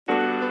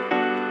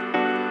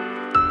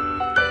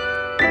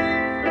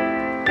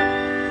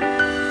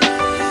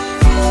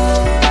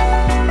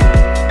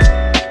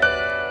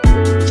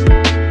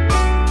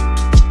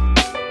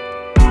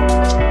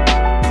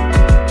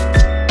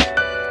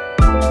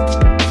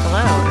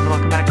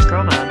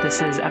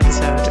This is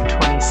episode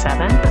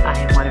 27. I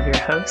am one of your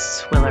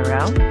hosts, Willa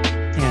Rowe.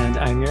 And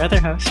I'm your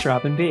other host,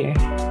 Robin B.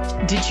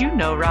 Did you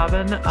know,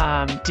 Robin,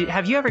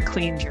 have you ever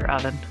cleaned your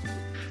oven?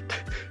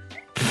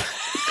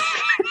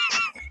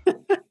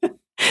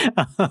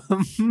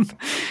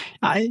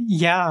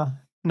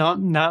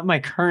 Not my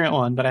current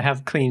one, but I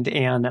have cleaned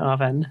an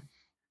oven.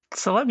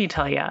 So let me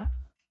tell you,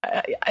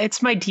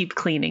 it's my deep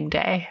cleaning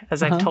day,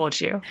 as I've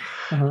told you.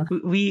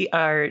 We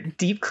are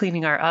deep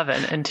cleaning our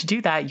oven. And to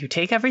do that, you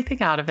take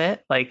everything out of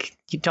it. Like,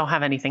 you don't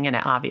have anything in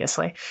it,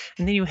 obviously.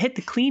 And then you hit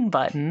the clean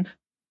button.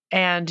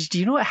 And do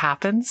you know what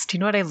happens? Do you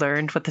know what I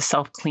learned what the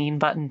self-clean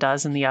button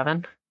does in the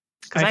oven?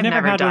 Because I've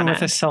never had one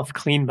with a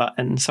self-clean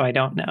button, so I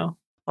don't know.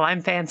 Well,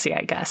 I'm fancy,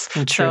 I guess.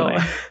 Truly.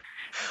 So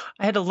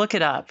I had to look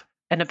it up.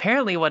 And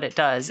apparently what it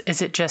does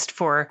is it just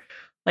for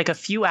like a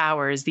few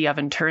hours, the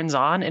oven turns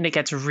on and it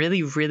gets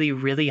really, really,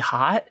 really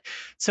hot.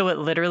 So it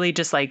literally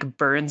just like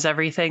burns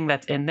everything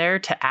that's in there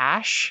to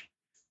ash.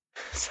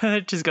 So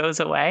it just goes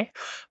away.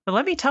 But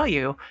let me tell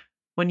you,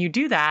 when you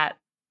do that,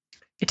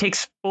 it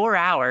takes 4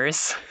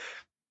 hours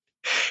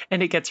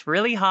and it gets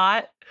really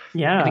hot.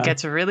 Yeah. And it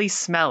gets really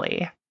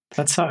smelly.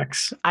 That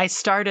sucks. I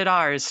started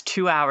ours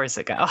 2 hours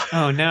ago.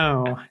 Oh,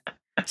 no.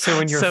 So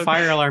when your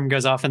fire alarm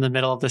goes off in the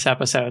middle of this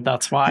episode,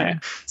 that's why.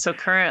 So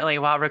currently,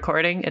 while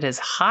recording, it is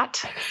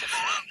hot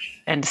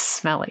and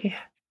smelly.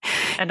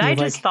 And I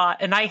just thought,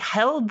 and I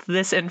held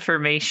this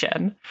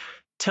information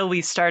till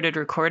we started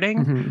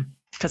recording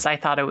because I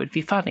thought it would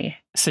be funny.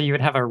 So you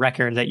would have a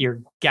record that you're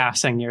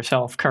gassing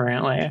yourself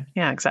currently.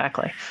 Yeah,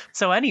 exactly.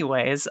 So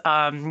anyways,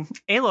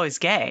 Aloy's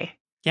gay.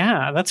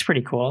 Yeah, that's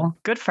pretty cool.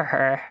 Good for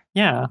her.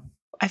 Yeah.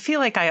 I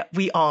feel like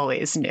we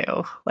always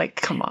knew. Like,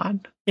 come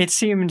on. It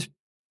seemed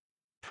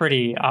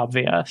pretty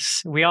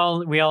obvious. We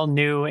all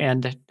knew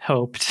and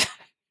hoped.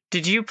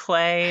 Did you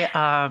play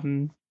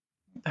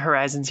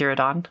Horizon Zero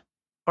Dawn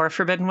or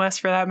Forbidden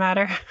West for that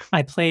matter?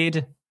 I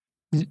played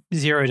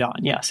Zero Dawn.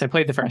 Yes, I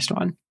played the first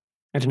one.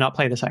 I did not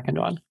play the second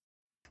one.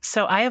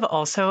 So I have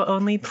also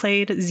only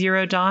played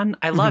Zero Dawn.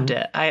 I loved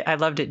it. I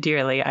loved it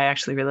dearly. I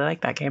actually really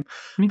like that game.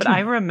 But I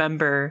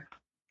remember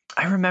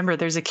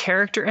there's a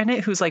character in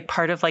it who's like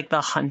part of like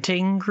the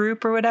hunting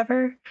group or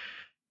whatever.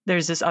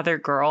 There's this other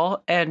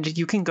girl and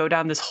you can go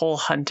down this whole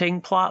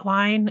hunting plot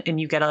line and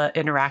you get to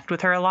interact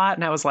with her a lot.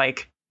 And I was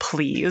like,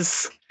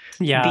 please.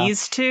 Yeah.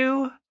 These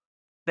two,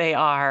 they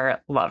are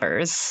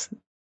lovers.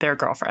 They're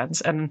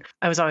girlfriends. And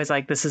I was always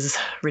like, this is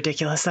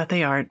ridiculous that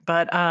they aren't.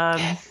 But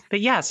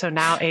yeah, so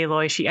now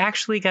Aloy, she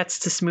actually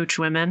gets to smooch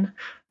women.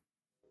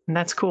 And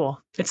that's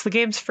cool. It's the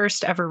game's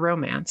first ever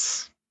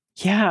romance.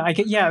 Yeah,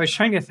 I was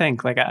trying to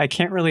think. Like, I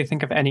can't really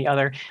think of any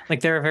other.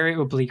 Like, there are very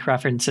oblique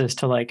references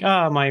to like,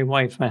 my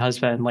wife, my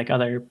husband, like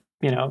other,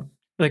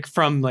 like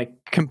from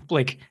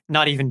like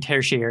not even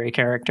tertiary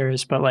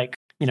characters, but like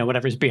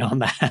whatever's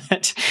beyond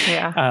that.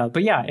 Yeah.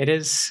 But yeah,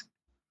 it's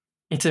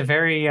a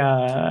very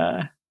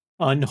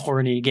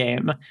unhorny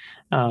game.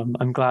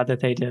 I'm glad that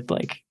they did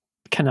like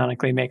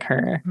canonically make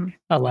her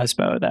a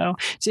lesbo though.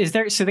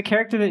 So the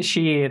character that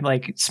she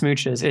like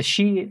smooches, is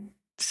she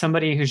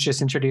somebody who's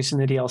just introduced in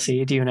the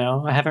DLC? Do you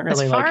know? I haven't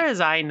really. As far as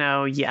I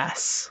know,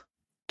 yes.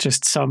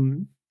 Just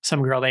some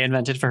girl they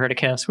invented for her to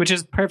kiss, which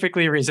is a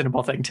perfectly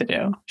reasonable thing to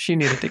do. She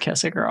needed to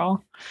kiss a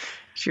girl.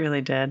 She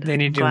really did. They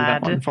need to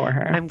invent one for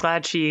her. I'm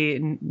glad she,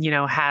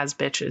 has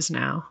bitches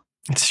now.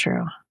 It's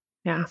true.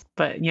 Yeah,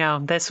 but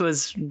this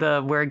was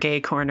the we're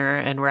gay corner,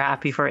 and we're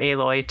happy for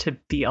Aloy to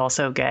be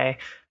also gay.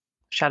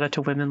 Shout out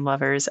to women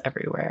lovers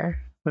everywhere.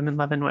 Women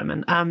loving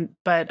women.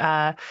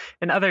 But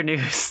in other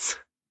news.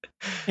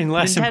 In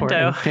less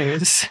important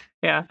news.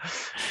 Yeah.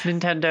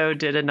 Nintendo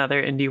did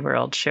another Indie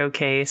World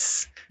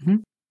showcase.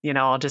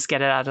 I'll just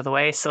get it out of the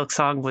way.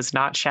 Silksong was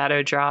not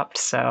shadow dropped,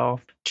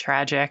 so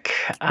tragic.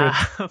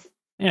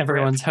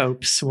 Everyone's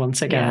hopes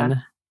once again.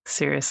 Yeah,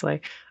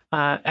 seriously.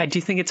 I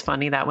do think it's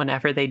funny that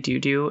whenever they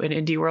do an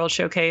Indie World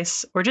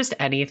showcase or just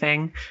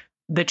anything,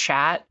 the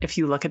chat, if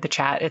you look at the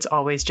chat, it's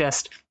always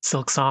just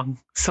Silksong,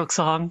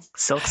 Silksong,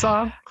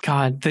 Silksong.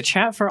 God, the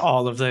chat for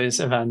all of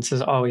those events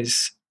is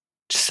always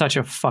such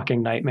a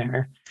fucking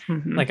nightmare.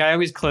 Like, I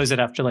always close it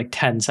after like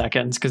 10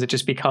 seconds because it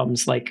just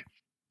becomes like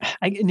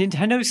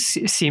Nintendo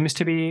seems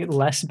to be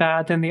less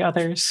bad than the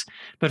others,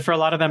 but for a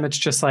lot of them it's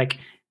just like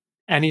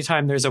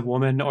anytime there's a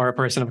woman or a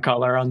person of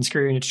color on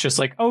screen, it's just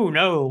like, oh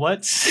no,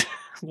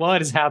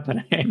 what is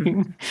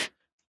happening?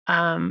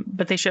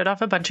 But they showed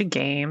off a bunch of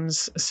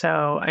games,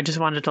 so I just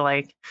wanted to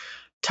like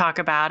talk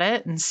about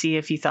it and see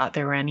if you thought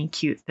there were any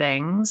cute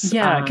things.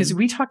 Yeah, because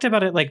we talked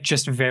about it like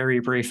just very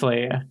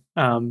briefly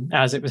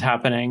as it was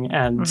happening,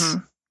 and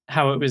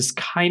how it was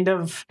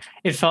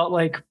it felt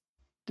like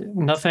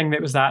nothing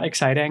that was that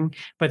exciting.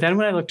 But then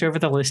when I looked over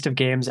the list of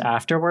games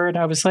afterward,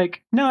 I was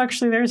like, no,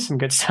 actually there's some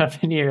good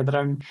stuff in here that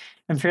I'm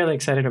fairly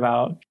excited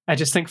about. I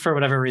just think for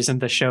whatever reason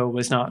the show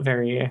was not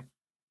very.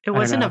 It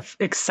wasn't an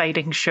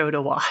exciting show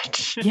to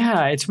watch.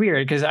 Yeah, it's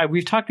weird because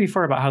we've talked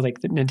before about how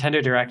like the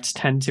Nintendo Directs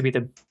tend to be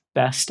the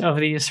best of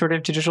these sort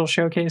of digital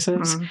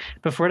showcases.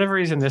 But for whatever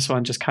reason, this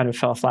one just kind of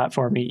fell flat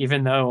for me,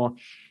 even though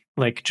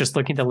like just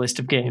looking at the list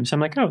of games, I'm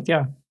like, oh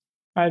yeah,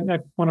 I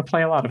want to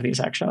play a lot of these,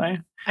 actually.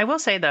 I will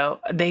say, though,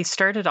 they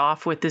started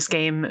off with this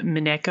game,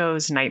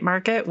 Mineko's Night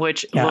Market,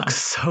 which looks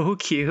so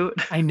cute.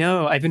 I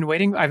know. I've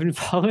been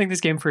following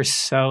this game for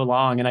so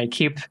long, and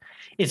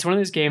it's one of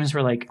those games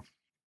where, like,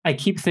 I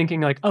keep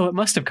thinking, like, oh, it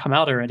must have come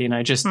out already, and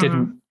I just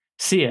didn't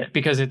see it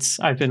because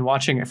I've been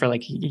watching it for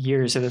like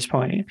years at this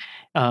point.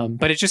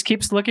 But it just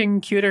keeps looking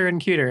cuter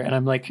and cuter, and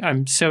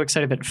I'm so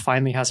excited that it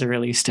finally has a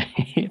release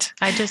date.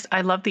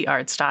 I love the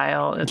art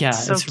style.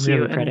 It's so cute,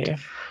 really pretty.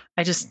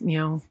 I just,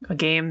 a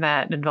game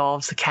that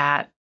involves a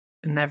cat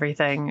and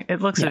everything. It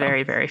looks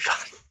very, very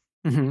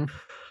fun.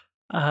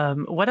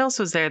 What else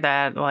was there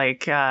that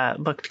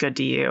looked good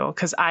to you?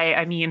 Because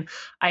I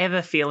have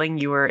a feeling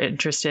you were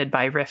interested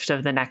by Rift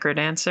of the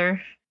Necrodancer.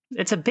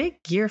 It's a big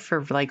year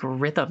for like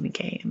rhythm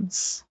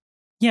games.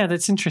 Yeah,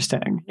 that's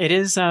interesting. It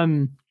is.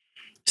 So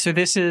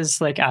this is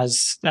like,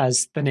 as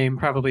the name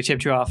probably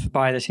tipped you off,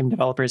 by the same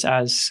developers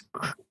as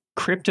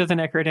Crypt of the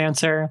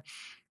Necrodancer,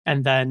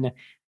 and then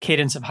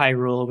Cadence of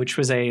Hyrule, which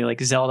was a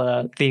like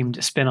Zelda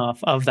themed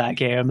spin-off of that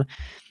game.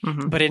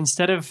 But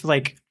instead of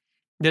like,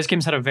 those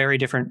games had a very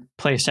different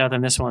play style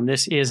than this one.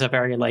 This is a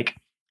very like,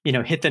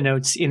 hit the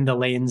notes in the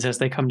lanes as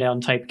they come down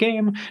type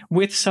game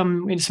with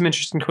some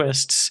interesting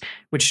twists,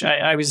 which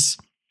I was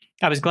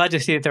glad to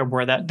see that there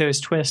were those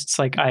twists.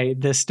 Like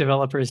this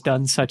developer has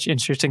done such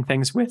interesting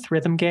things with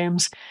rhythm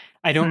games.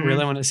 I don't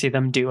really want to see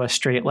them do a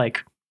straight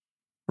like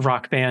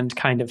rock band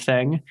kind of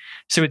thing.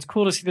 So it's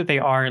cool to see that they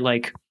are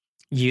like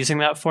using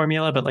that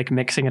formula, but like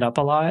mixing it up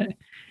a lot.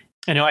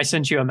 I know I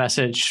sent you a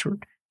message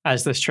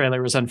as this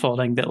trailer was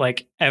unfolding that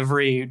like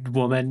every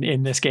woman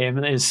in this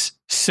game is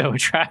so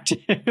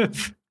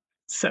attractive.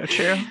 So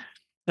true.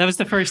 That was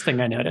the first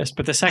thing I noticed.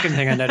 But the second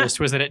thing I noticed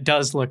was that it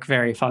does look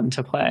very fun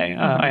to play.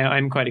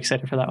 I'm quite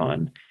excited for that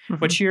one.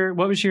 What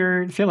was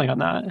your feeling on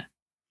that?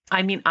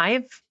 I mean,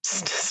 I've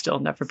still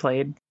never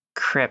played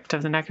Crypt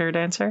of the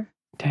Necrodancer.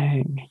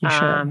 Dang, you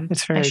should.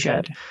 It's very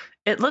good.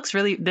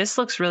 This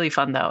looks really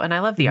fun though. And I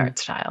love the art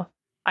style.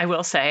 I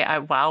will say,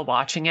 while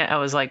watching it, I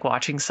was like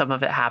watching some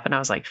of it happen. I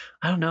was like,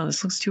 I don't know,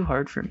 this looks too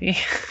hard for me.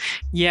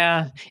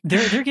 Yeah,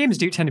 their games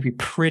do tend to be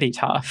pretty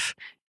tough.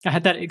 I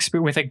had that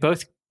experience with like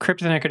both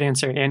Crypt of the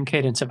Necrodancer and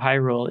Cadence of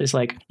Hyrule. Is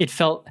like it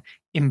felt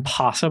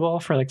impossible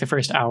for like the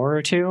first hour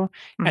or two,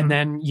 and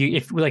then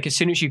as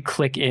soon as you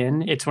click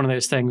in, it's one of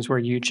those things where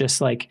you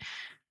just like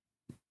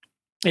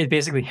it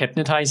basically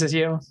hypnotizes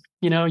you.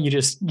 You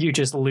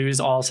just lose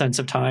all sense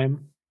of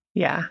time.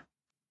 Yeah.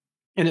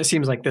 And it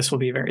seems like this will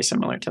be very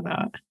similar to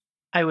that.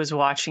 I was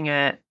watching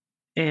it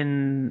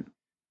in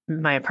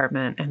my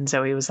apartment, and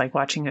Zoe was like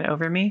watching it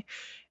over me.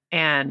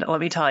 And let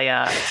me tell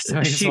you,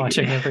 Zoe's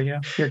watching over you,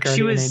 your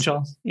guardian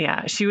angel.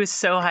 Yeah, she was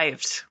so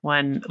hyped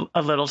when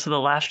A Little to the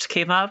Left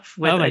came up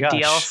with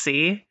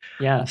DLC.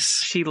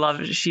 Yes, she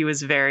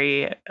was a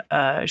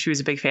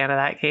big fan of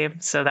that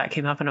game. So that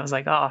came up, and I was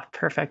like, oh,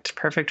 perfect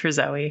for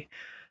Zoe.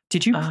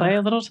 Did you play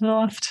A Little to the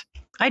Left?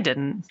 I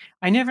didn't.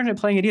 I never ended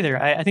up playing it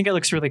either. I think it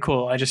looks really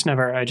cool. I just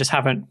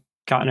haven't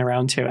gotten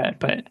around to it.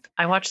 But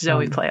I watched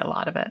Zoe play a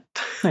lot of it.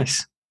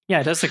 Nice.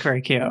 Yeah, it does look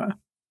very cute.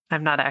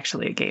 I'm not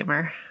actually a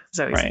gamer.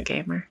 Zoe's a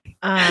gamer.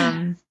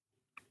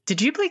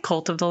 Did you play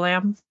Cult of the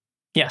Lamb?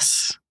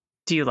 Yes.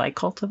 Do you like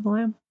Cult of the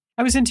Lamb?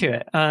 I was into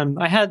it.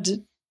 I had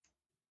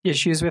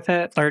issues with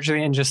it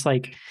largely, and just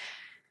like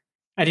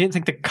I didn't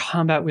think the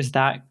combat was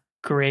that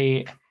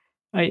great.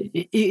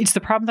 It's the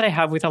problem that I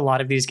have with a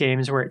lot of these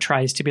games where it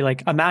tries to be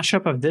like a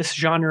mashup of this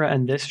genre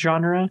and this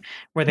genre,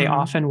 where they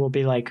often will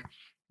be like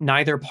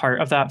neither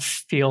part of that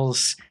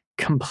feels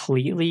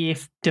completely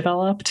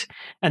developed.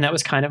 And that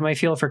was kind of my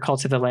feel for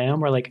Cult of the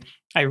Lamb, where like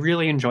I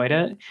really enjoyed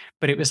it,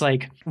 but it was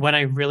like when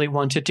I really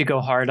wanted to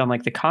go hard on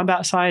like the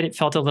combat side, it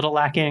felt a little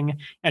lacking.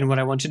 And when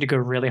I wanted to go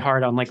really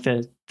hard on like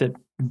the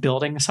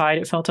building side,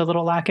 it felt a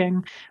little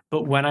lacking.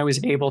 But when I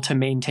was able to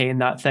maintain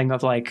that thing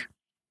of like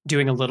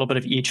doing a little bit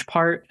of each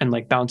part and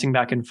like bouncing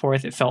back and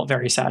forth, it felt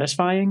very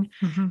satisfying.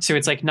 So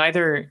it's like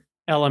neither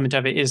element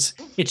of it's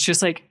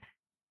just like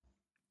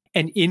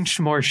an inch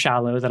more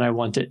shallow than I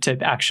want it to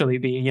actually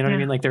be. You know what I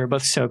mean? Like they were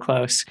both so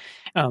close.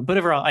 But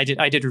overall, I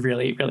did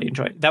really, really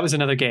enjoy it. That was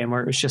another game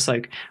where it was just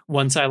like,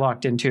 once I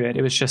locked into it,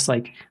 it was just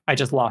like, I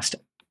just lost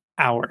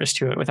hours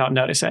to it without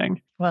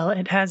noticing. Well,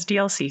 it has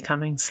DLC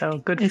coming, so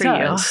good for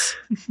you.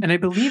 And I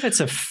believe it's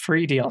a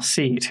free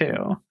DLC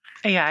too.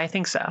 Yeah, I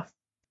think so.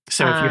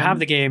 So if you have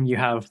the game, you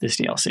have this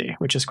DLC,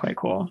 which is quite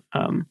cool.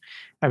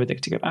 I would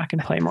like to go back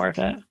and play more of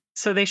it.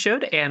 So they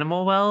showed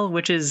Animal Well,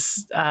 which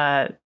is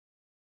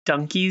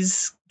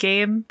Donkey's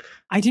game.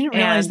 I didn't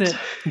realize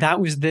that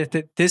was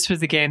this was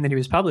the game that he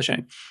was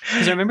publishing,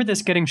 because I remember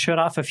this getting showed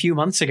off a few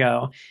months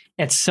ago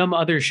at some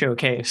other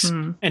showcase,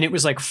 and it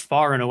was like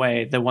far and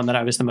away the one that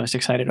I was the most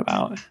excited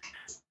about.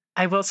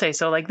 I will say,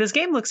 so like this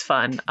game looks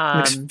fun.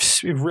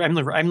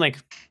 I'm like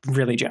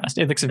really jazzed.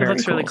 It looks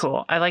really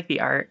cool. I like the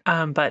art.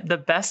 But the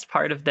best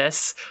part of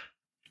this,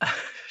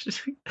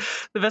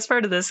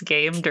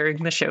 game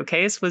during the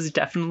showcase was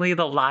definitely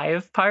the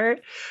live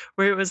part,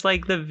 where it was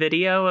like the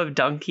video of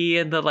Donkey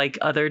and the like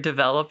other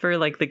developer,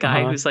 like the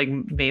guy who's like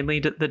mainly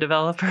the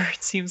developer,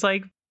 it seems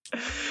like.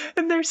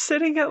 And they're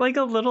sitting at like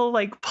a little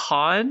like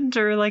pond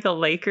or like a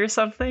lake or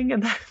something,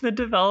 and the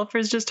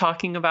developer's just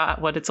talking about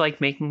what it's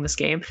like making this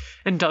game,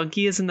 and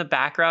Donkey is in the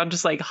background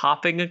just like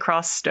hopping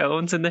across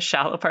stones in the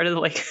shallow part of the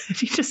lake.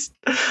 He just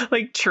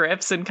like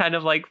trips and kind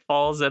of like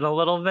falls in a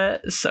little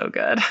bit. So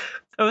good.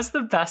 It was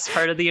the best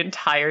part of the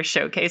entire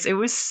showcase. It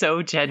was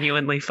so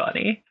genuinely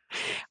funny.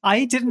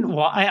 I didn't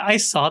I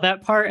saw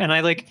that part, and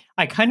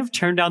I kind of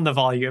turned down the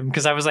volume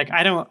because I was like,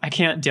 I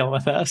can't deal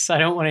with this. I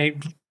don't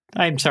want to.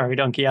 I'm sorry,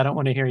 Donkey. I don't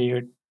want to hear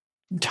you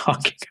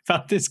talking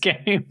about this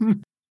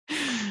game.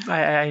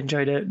 I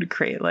enjoyed it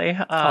greatly.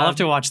 I'll have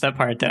to watch that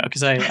part though,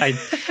 because I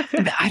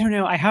don't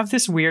know. I have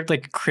this weird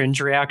like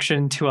cringe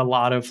reaction to a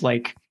lot of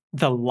like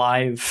the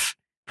live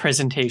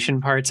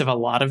presentation parts of a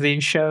lot of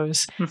these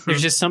shows. Mm-hmm.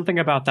 There's just something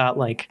about that,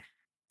 like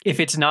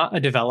if it's not a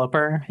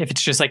developer, if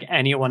it's just like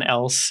anyone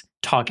else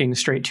talking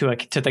straight to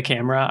the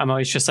camera, I'm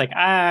always just like,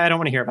 I don't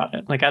want to hear about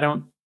it. Like I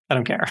don't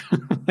care.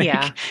 Like,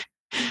 yeah.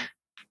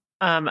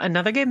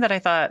 Another game that I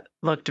thought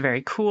looked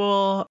very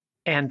cool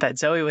and that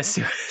Zoe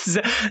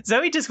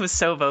just was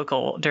so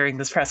vocal during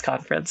this press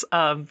conference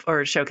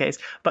or showcase,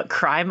 but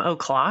Crime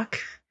O'Clock.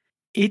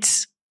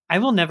 I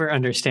will never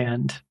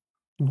understand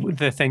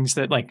the things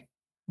that like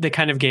the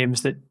kind of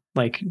games that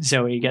like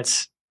Zoe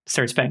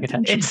starts paying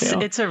attention to.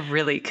 It's a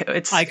really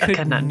I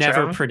could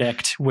never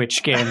predict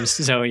which games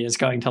Zoe is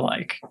going to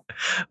like.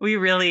 We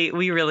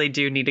really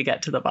do need to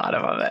get to the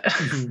bottom of it.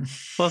 Mm-hmm.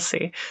 We'll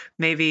see.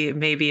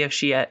 Maybe if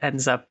she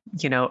ends up,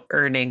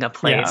 earning a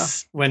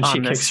place when she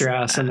kicks her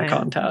ass in the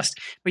contest.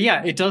 But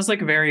yeah, it does look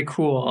very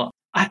cool.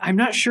 I'm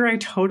not sure I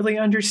totally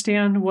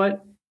understand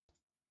what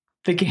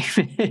the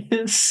game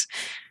is.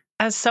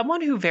 As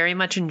someone who very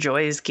much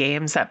enjoys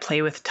games that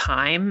play with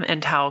time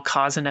and how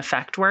cause and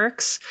effect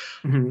works,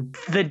 mm-hmm.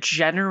 the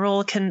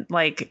general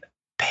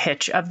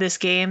pitch of this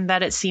game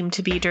that it seemed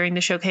to be during the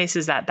showcase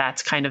is that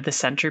that's kind of the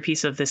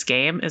centerpiece of this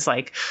game, is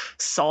like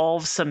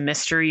solve some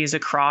mysteries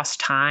across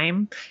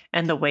time,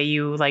 and the way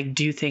you like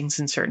do things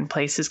in certain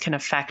places can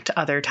affect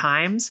other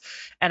times.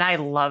 And I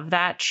love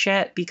that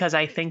shit, because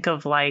I think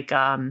of like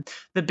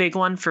the big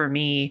one for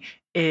me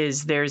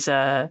is there's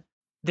a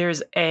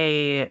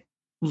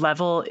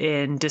level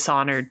in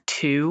Dishonored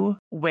 2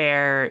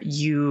 where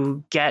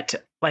you get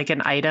like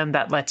an item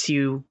that lets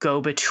you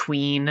go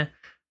between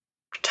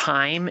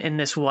time in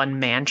this one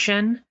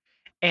mansion,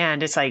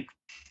 and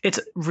it's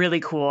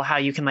really cool how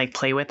you can like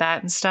play with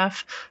that and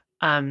stuff.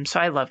 So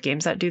I love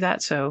games that do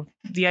that. So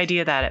the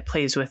idea that it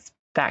plays with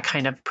that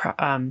kind of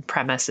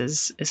premise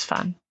is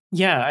fun.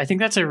 Yeah, I think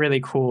that's a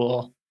really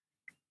cool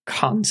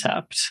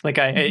concept. Like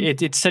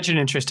it's such an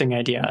interesting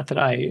idea that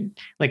I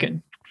like it.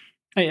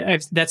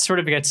 That sort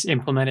of gets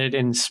implemented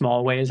in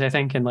small ways, I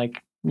think, in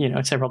like,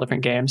 several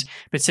different games.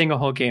 But seeing a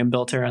whole game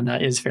built around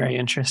that is very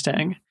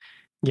interesting.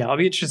 Yeah, I'll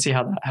be interested to see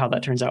how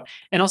that turns out.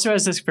 And also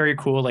has this very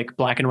cool like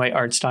black and white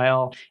art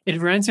style.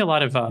 It reminds me a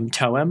lot of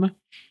Toem,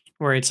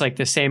 where it's like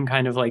the same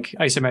kind of like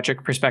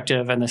isometric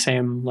perspective and the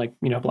same like,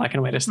 black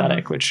and white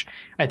aesthetic, mm-hmm. which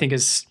I think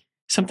is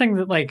something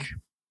that like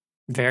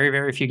very,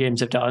 very few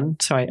games have done.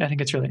 So I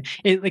think it's really,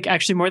 like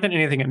actually more than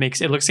anything,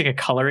 it looks like a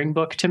coloring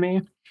book to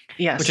me.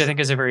 Yes. Which I think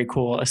is a very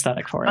cool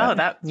aesthetic for it.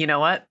 Oh, you know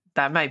what?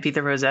 That might be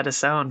the Rosetta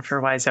Stone for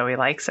why Zoe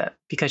likes it,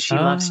 because she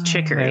loves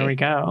chicory. There we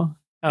go.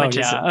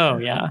 Oh,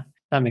 yeah.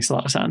 That makes a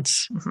lot of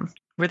sense. Mm-hmm.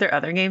 Were there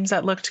other games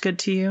that looked good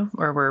to you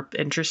or were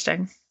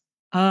interesting?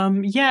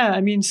 Yeah,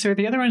 I mean, so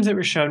the other ones that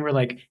were shown were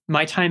like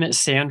My Time at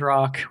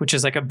Sandrock, which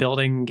is like a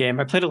building game.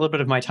 I played a little bit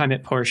of My Time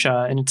at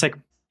Portia, and it's like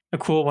a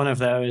cool one of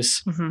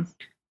those. Mm-hmm.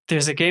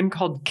 There's a game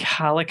called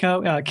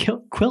Calico,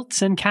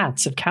 Quilts and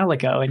Cats of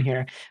Calico in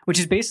here, which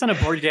is based on a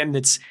board game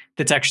that's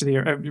actually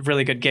a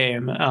really good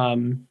game.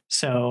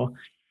 So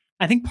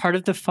I think part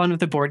of the fun of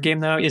the board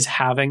game, though, is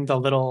having the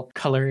little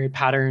color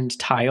patterned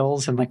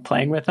tiles and like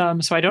playing with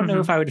them. So I don't know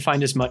if I would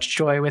find as much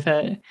joy with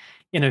it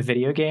in a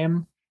video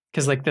game,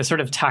 because like the sort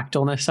of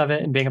tactileness of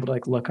it and being able to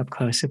like look up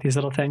close at these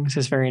little things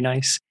is very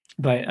nice.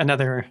 But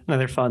another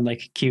fun,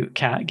 like cute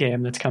cat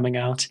game that's coming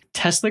out.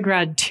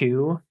 Teslagrad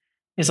 2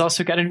 is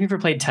also good. I don't know if you've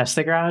ever played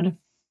Teslagrad.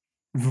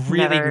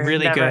 Really never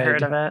good.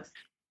 Heard of it.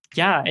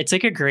 Yeah, it's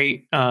like a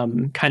great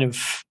kind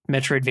of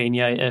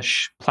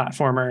Metroidvania-ish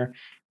platformer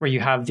where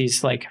you have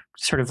these like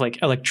sort of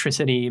like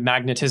electricity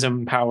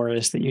magnetism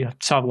powers that you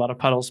solve a lot of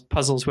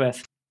puzzles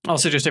with.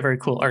 Also just a very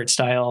cool art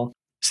style.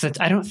 So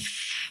that I don't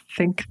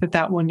think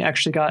that one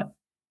actually got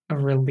a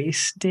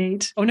release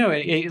date. Oh no,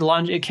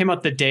 it came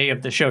out the day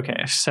of the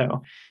showcase.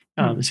 So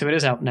so it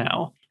is out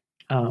now.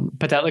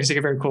 But that looks like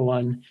a very cool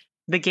one.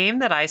 The game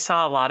that I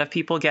saw a lot of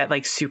people get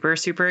like super,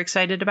 super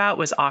excited about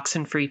was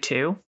Oxenfree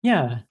 2.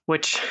 Yeah.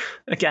 Which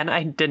again,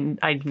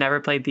 I never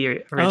played the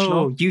original.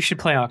 Oh, you should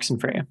play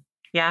Oxenfree.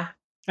 Yeah.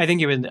 I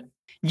think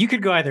you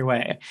could go either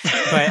way,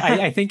 but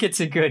I think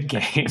it's a good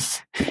game.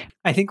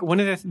 I think one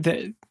of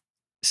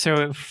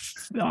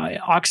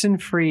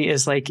Oxenfree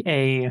is like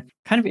a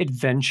kind of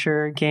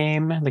adventure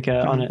game, like a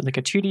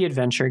 2D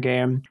adventure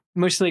game.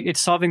 Mostly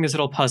it's solving these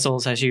little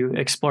puzzles as you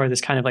explore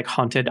this kind of like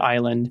haunted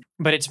island,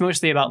 but it's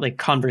mostly about like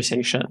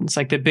conversations.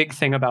 Like the big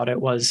thing about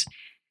it was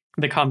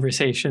the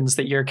conversations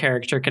that your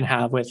character can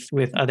have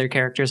with other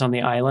characters on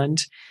the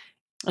island.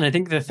 And I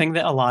think the thing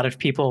that a lot of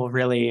people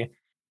really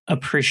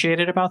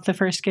appreciated about the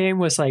first game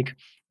was like,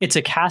 it's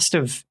a cast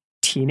of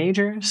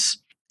teenagers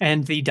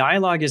and the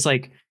dialogue is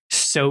like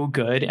so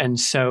good and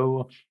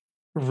so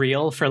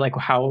real for like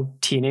how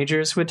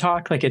teenagers would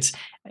talk. Like it's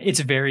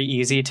very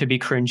easy to be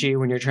cringy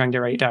when you're trying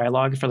to write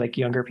dialogue for like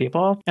younger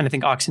people. And I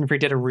think Oxenfree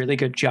did a really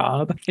good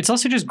job. It's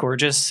also just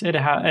gorgeous. It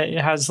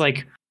has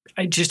like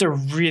just a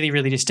really,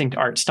 really distinct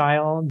art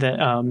style that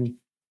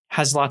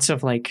has lots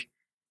of like,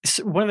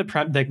 one of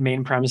the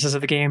main premises of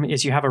the game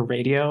is you have a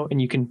radio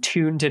and you can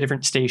tune to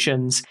different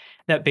stations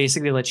that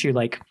basically let you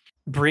like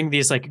bring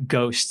these like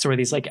ghosts or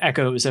these like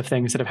echoes of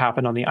things that have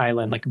happened on the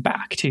island like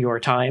back to your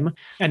time.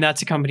 And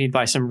that's accompanied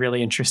by some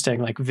really interesting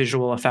like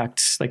visual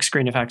effects, like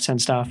screen effects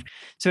and stuff.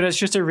 So it has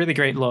just a really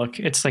great look.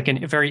 It's like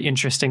a very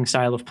interesting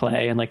style of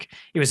play and like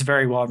it was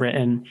very well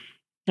written.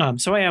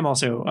 So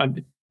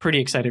I'm pretty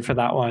excited for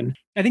that one.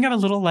 I think I'm a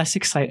little less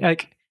excited.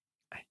 Like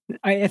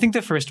I think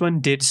the first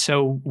one did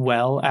so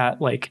well at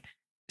like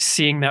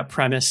seeing that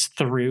premise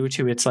through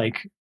to its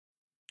like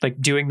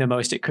doing the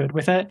most it could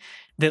with it,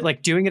 that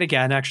like doing it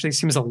again actually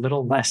seems a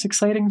little less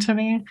exciting to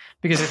me,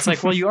 because it's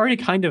like, well, you already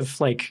kind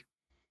of like,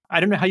 I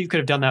don't know how you could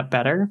have done that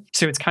better.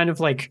 So it's kind of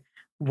like,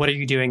 what are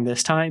you doing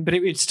this time? But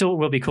it still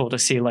will be cool to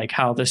see like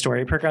how the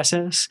story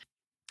progresses.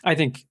 I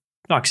think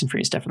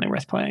Oxenfree is definitely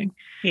worth playing.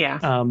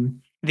 Yeah.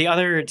 The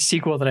other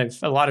sequel that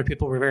a lot of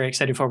people were very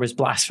excited for was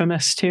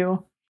Blasphemous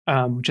 2.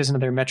 Which is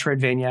another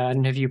Metroidvania.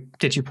 And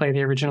did you play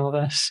the original of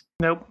this?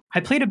 Nope. I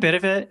played a bit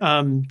of it.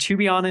 To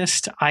be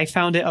honest, I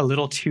found it a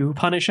little too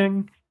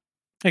punishing.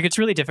 Like it's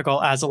really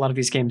difficult, as a lot of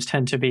these games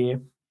tend to be.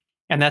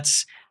 And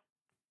that's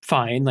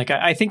fine. Like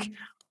I think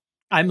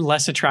I'm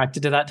less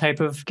attracted to that type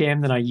of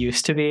game than I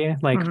used to be.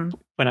 Like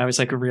when I was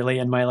like really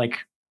in my like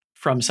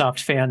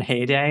FromSoft fan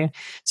heyday.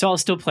 So I'll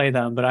still play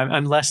them, but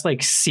I'm less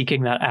like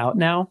seeking that out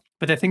now.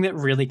 But the thing that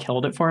really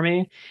killed it for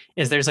me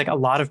is there's like a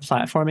lot of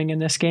platforming in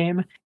this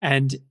game,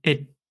 and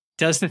it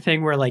does the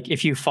thing where like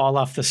if you fall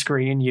off the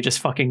screen, you just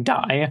fucking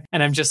die.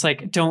 And I'm just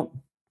like, don't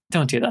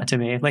do that to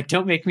me. Like,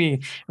 don't make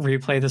me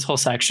replay this whole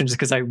section just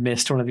because I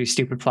missed one of these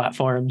stupid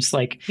platforms.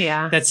 Like,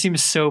 yeah, that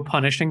seems so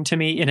punishing to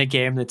me in a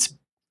game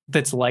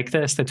that's like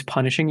this, that's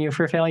punishing you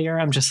for failure.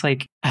 I'm just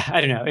like,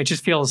 I don't know. It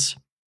just feels,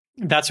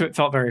 that's what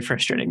felt very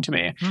frustrating to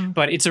me.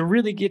 But it's a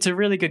really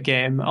good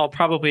game. I'll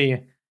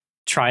probably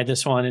try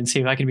this one and see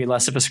if I can be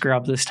less of a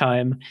scrub this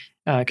time,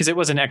 because it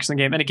was an excellent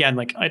game. And again,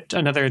 like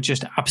another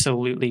just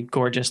absolutely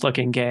gorgeous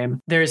looking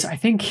game. There's, I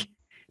think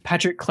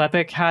Patrick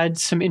Klepek had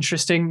some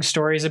interesting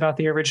stories about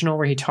the original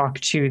where he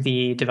talked to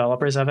the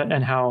developers of it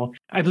and how,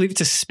 I believe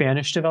it's a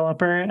Spanish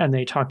developer, and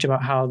they talked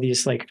about how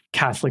these like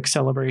Catholic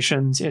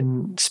celebrations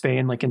in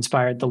Spain like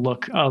inspired the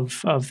look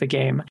of the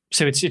game.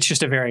 So it's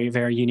just a very,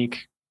 very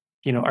unique,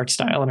 art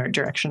style and art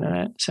direction in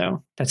it.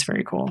 So that's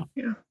very cool.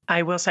 Yeah.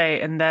 I will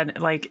say, and then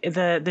like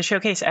the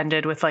showcase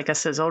ended with like a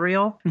sizzle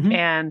reel,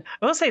 and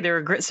I will say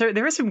there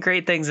were some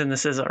great things in the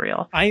sizzle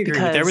reel. I agree.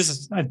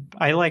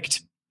 I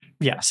liked,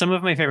 some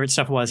of my favorite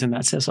stuff was in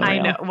that sizzle reel. I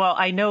know. Well,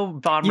 I know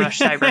Bomb Rush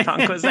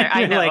Cyberpunk was there.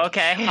 I know. Like,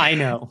 okay. I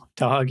know,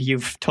 dog.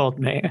 You've told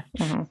me.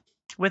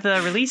 With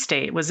a release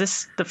date, was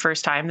this the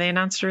first time they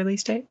announced a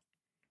release date?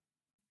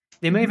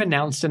 They may have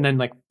announced and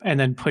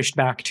then pushed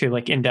back to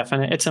like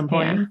indefinite at some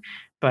point. Yeah.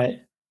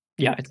 But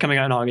yeah, it's coming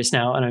out in August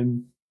now, and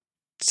I'm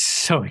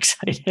so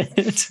excited.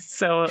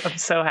 I'm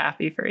so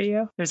happy for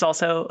you. There's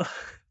also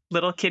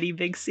Little Kitty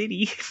Big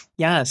City.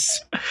 Yes,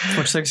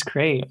 which looks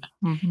great.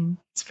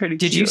 It's pretty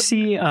Did cute. you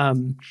see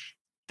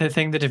the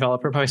thing the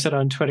developer posted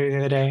on Twitter the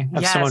other day?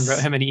 Someone wrote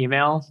him an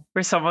email.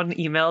 Where someone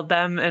emailed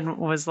them and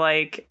was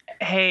like,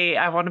 hey,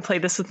 I want to play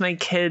this with my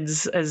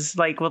kids. As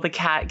like, will the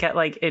cat get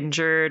like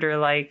injured or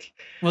like...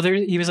 Well,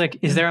 he was like,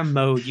 is there a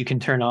mode you can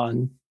turn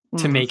on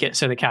to make it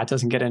so the cat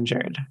doesn't get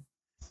injured?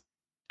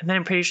 And then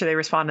I'm pretty sure they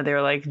responded. They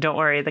were like, don't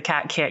worry, the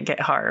cat can't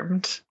get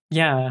harmed.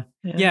 Yeah.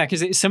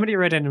 Because somebody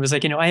wrote in and was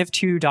like, I have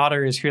 2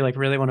 daughters who like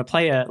really want to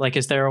play it. Like,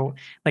 is there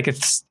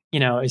is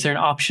there an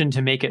option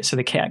to make it so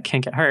the cat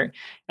can't get hurt?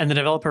 And the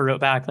developer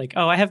wrote back like,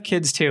 oh, I have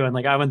kids too, and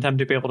like I want them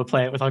to be able to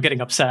play it without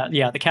getting upset.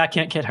 Yeah, the cat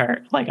can't get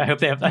hurt. Like, I hope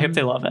they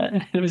love it.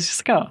 And it was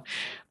just like, oh,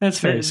 that's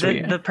very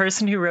sweet. The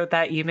person who wrote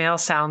that email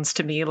sounds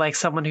to me like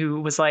someone who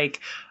was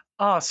like,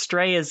 oh,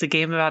 Stray is a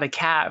game about a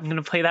cat. I'm going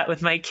to play that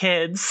with my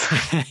kids.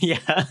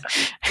 Yeah.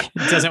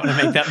 Doesn't want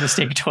to make that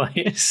mistake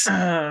twice.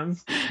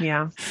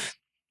 Yeah.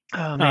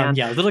 Oh, man.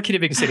 Little Kitty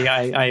Big City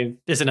I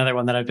is another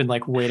one that I've been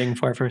like waiting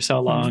for so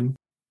long.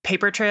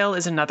 Paper Trail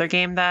is another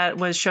game that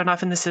was shown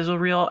off in the sizzle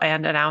reel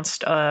and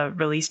announced a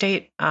release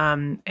date.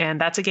 And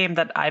that's a game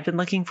that I've been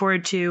looking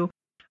forward to.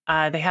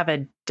 They have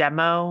a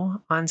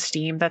demo on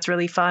Steam that's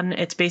really fun.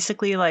 It's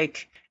basically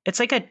like, it's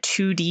like a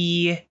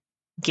 2D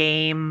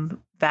game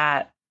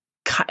that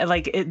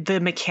the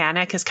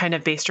mechanic is kind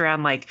of based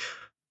around like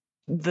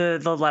the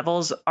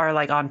levels are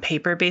like on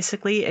paper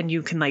basically, and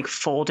you can like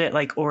fold it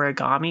like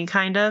origami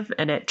kind of,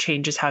 and it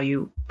changes how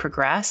you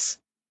progress.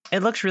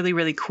 It looks really,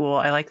 really cool.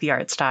 I like the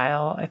art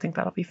style. I think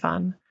that'll be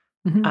fun.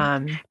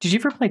 Did you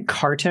ever play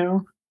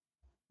Carto?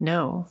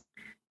 No.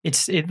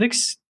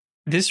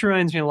 This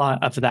reminds me a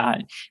lot of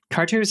that.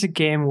 Carto is a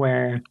game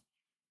where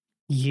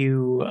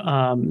you're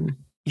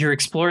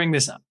exploring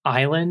this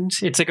island.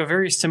 It's like a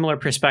very similar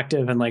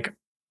perspective and like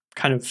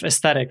kind of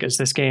aesthetic as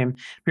this game.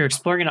 You're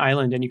exploring an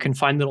island and you can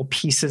find little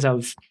pieces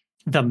of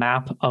the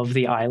map of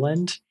the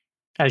island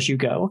as you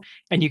go,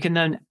 and you can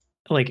then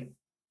like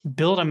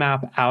build a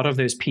map out of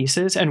those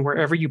pieces, and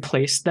wherever you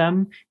place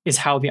them is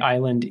how the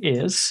island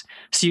is.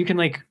 So you can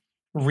like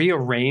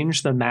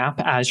rearrange the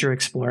map as you're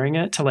exploring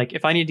it to like,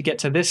 if I need to get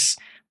to this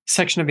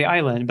section of the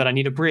island, but I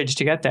need a bridge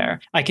to get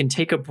there, I can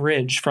take a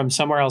bridge from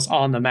somewhere else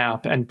on the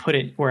map and put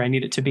it where I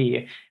need it to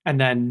be, and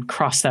then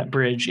cross that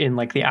bridge in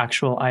like the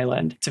actual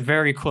island. It's a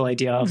very cool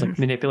idea of like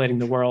manipulating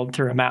the world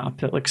through a map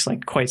that looks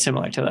like quite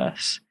similar to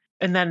this.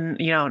 And then,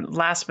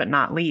 last but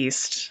not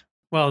least.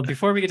 Well,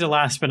 before we get to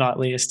last but not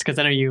least, because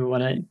I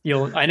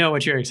know I know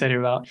what you're excited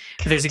about.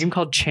 There's a game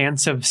called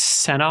Chance of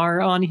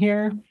Senar on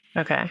here.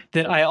 Okay.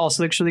 That I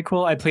also looks really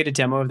cool. I played a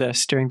demo of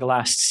this during the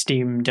last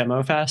Steam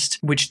Demo Fest,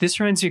 which this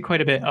reminds me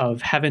quite a bit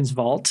of Heaven's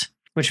Vault,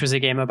 which was a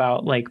game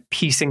about like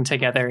piecing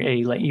together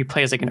you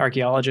play as like an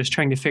archaeologist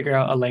trying to figure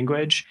out a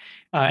language.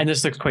 And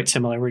this looks quite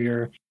similar, where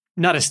you're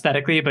not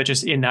aesthetically, but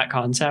just in that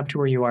concept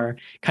where you are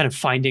kind of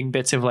finding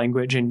bits of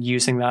language and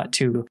using that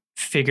to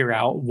figure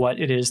out what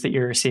it is that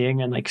you're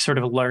seeing and like sort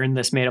of learn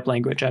this made up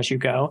language as you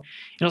go.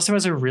 It also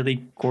has a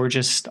really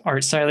gorgeous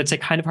art style. It's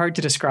like kind of hard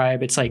to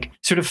describe. It's like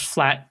sort of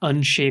flat,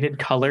 unshaded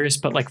colors,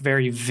 but like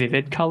very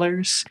vivid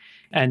colors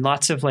and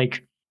lots of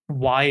like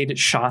wide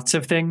shots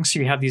of things. So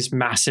you have these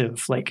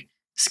massive like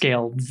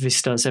scale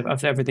vistas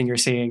of everything you're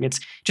seeing.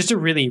 It's just a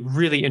really,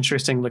 really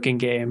interesting looking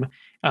game,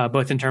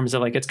 both in terms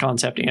of like its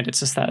concept and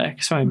its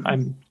aesthetic. So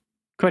I'm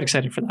quite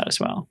excited for that as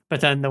well.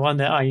 But then the one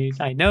that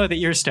I know that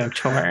you're stoked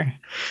for.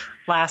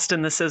 Last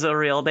in the sizzle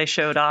reel, they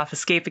showed off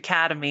Escape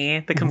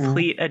Academy, the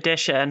complete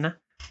edition,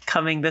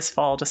 coming this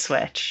fall to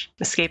Switch.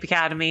 Escape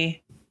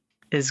Academy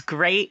is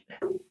great.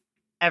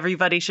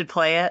 Everybody should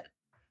play it.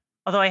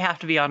 Although I have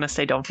to be honest,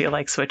 I don't feel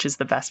like Switch is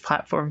the best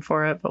platform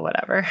for it, but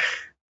whatever.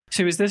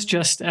 So is this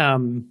just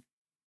the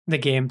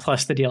game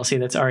plus the DLC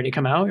that's already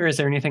come out, or is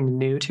there anything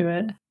new to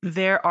it?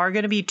 There are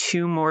going to be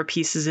 2 more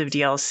pieces of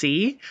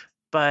DLC,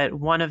 but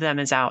one of them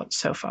is out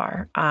so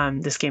far.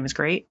 This game is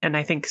great, and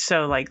I think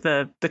so. Like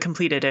the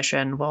complete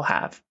edition will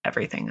have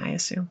everything, I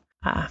assume.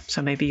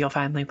 So maybe you'll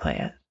finally play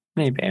it.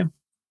 Maybe.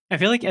 I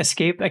feel like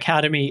Escape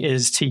Academy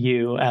is to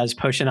you as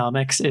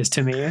Potionomics is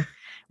to me,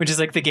 which is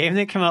like the game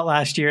that came out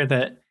last year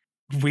that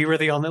we were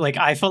the only. Like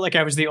I felt like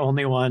I was the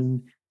only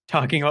one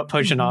talking about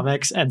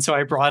Potionomics, and so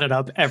I brought it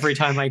up every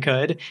time I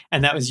could,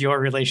 and that was your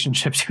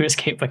relationship to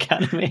Escape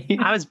Academy.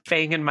 I was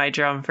banging my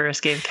drum for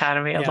Escape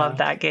Academy. I love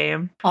that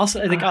game.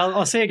 Also, I think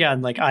I'll say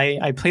again, like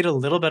I played a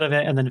little bit of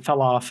it and then it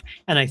fell off,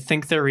 and I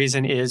think the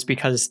reason is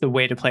because the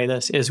way to play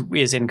this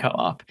is in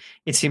co-op.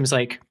 It seems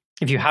like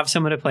if you have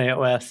someone to play it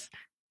with,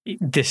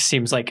 this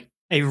seems like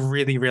a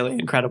really, really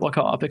incredible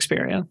co-op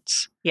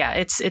experience. Yeah,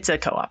 it's a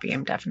co-op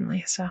game,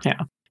 definitely. So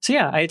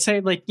yeah, I'd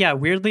say like,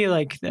 weirdly,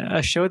 like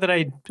a show that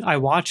I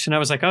watched and I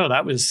was like, oh,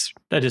 that was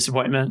a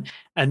disappointment.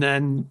 And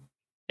then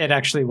it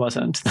actually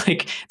wasn't.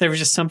 Like there was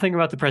just something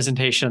about the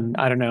presentation,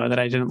 I don't know, that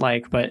I didn't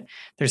like, but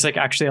there's like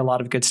actually a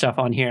lot of good stuff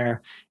on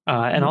here.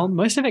 And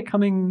most of it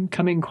coming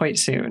quite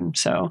soon.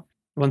 So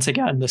once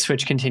again, the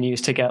Switch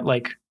continues to get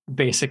like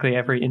basically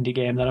every indie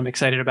game that I'm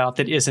excited about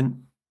that isn't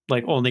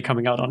like only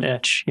coming out on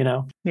itch,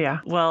 Yeah.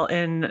 Well,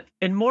 in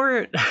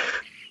more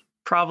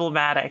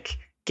problematic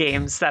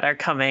games that are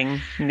coming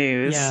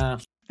news. Yeah.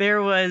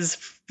 There was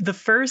the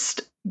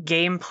first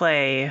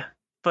gameplay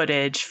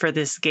footage for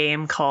this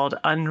game called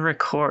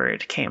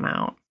Unrecord came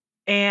out.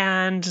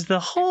 And the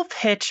whole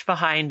pitch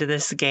behind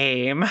this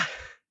game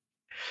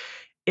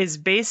is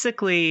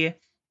basically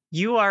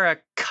you are a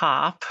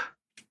cop,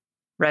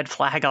 red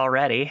flag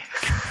already.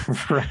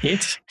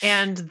 Right.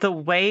 And the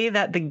way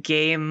that the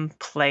game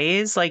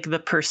plays, like the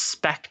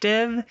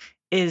perspective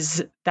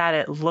is that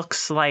it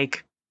looks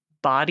like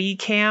body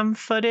cam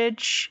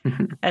footage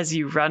as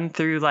you run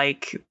through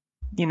like,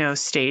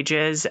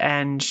 stages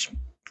and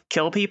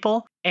kill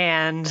people.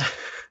 And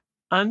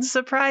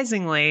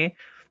unsurprisingly,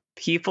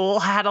 people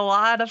had a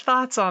lot of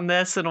thoughts on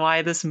this and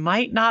why this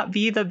might not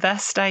be the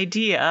best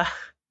idea.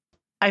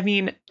 I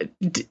mean,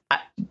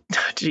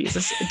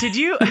 Jesus, did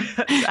you,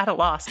 at a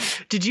loss,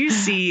 did you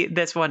see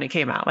this when it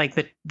came out, like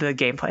the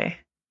gameplay?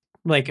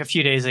 Like a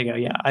few days ago,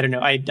 yeah. I don't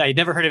know. I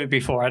never heard of it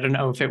before. I don't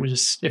know if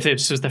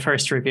this was the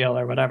first reveal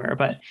or whatever,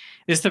 but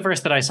it's the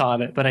first that I saw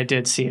of it, but I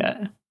did see it.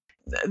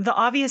 The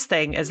obvious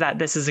thing is that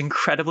this is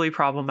incredibly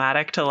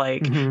problematic to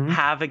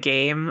have a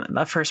game,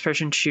 a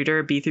first-person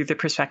shooter, be through the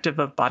perspective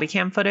of body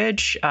cam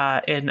footage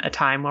in a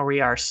time where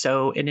we are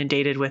so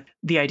inundated with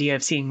the idea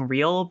of seeing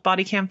real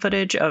body cam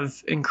footage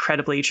of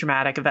incredibly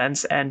traumatic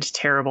events and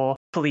terrible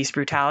police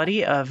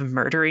brutality of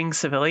murdering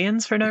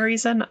civilians for no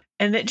reason.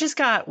 And it just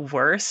got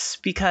worse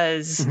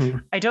because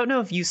I don't know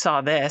if you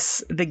saw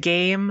this. The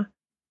game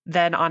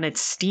then on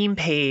its Steam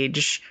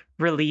page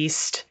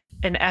released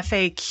an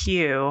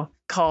FAQ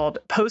called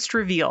Post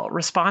Reveal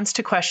Response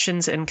to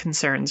Questions and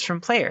Concerns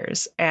from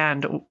Players.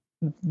 And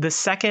the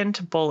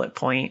second bullet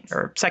point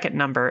or second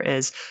number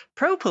is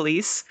pro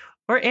police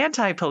or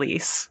anti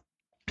police.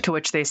 To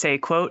which they say,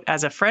 quote,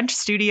 as a French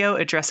studio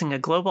addressing a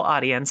global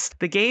audience,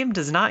 the game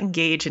does not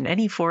engage in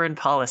any foreign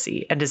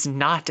policy and is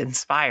not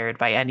inspired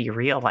by any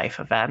real-life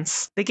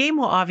events. The game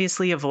will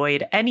obviously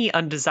avoid any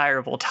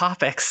undesirable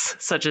topics,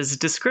 such as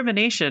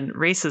discrimination,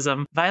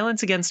 racism,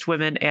 violence against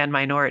women and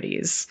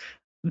minorities.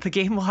 The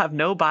game will have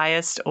no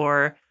biased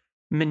or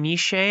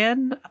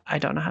Manichean, I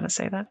don't know how to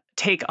say that,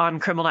 take on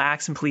criminal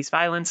acts and police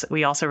violence.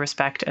 We also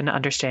respect and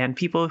understand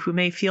people who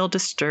may feel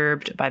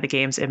disturbed by the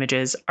game's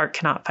images. Art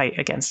cannot fight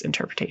against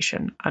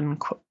interpretation,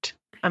 unquote.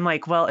 I'm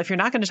like, well, if you're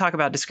not going to talk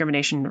about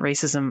discrimination,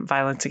 racism,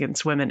 violence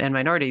against women and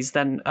minorities,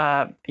 then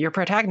your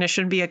protagonist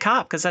shouldn't be a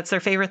cop because that's their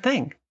favorite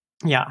thing.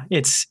 Yeah,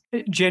 it's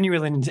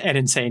genuinely an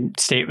insane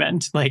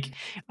statement. Like,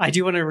 I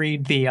do want to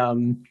read the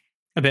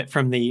a bit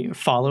from the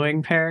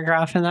following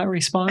paragraph in that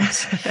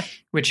response,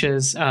 which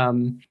is...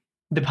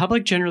 the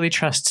public generally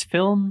trusts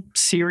film,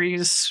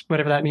 series,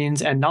 whatever that means,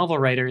 and novel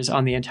writers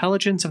on the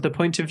intelligence of the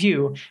point of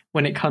view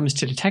when it comes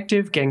to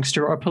detective,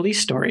 gangster, or police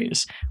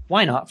stories.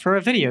 Why not for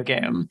a video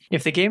game?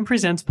 If the game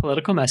presents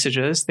political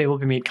messages, they will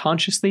be made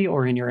consciously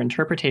or in your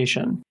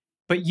interpretation.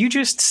 But you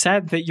just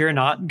said that you're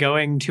not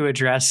going to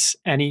address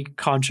any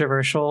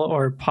controversial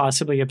or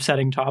possibly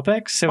upsetting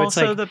topics. So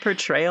also, it's like the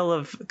portrayal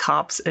of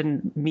cops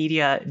in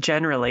media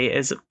generally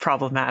is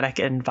problematic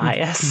and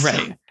biased.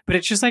 Right. But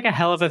it's just like a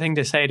hell of a thing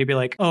to say, to be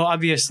like, oh,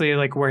 obviously,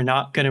 like, we're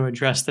not going to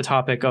address the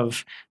topic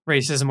of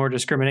racism or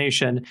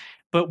discrimination.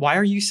 But why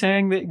are you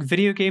saying that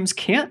video games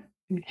can't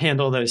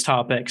handle those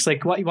topics?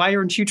 Like, why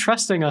aren't you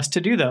trusting us to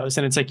do those?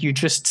 And it's like,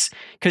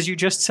 because you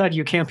just said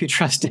you can't be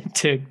trusted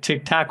to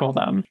tackle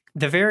them.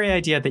 The very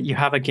idea that you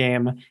have a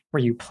game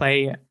where you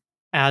play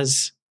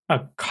as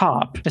a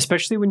cop,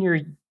 especially when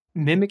you're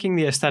mimicking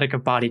the aesthetic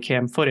of body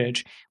cam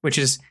footage, which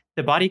is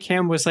the body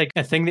cam was like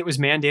a thing that was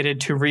mandated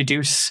to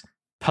reduce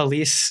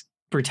police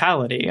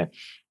brutality.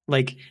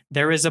 Like,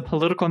 there is a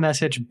political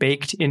message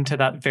baked into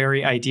that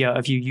very idea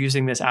of you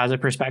using this as a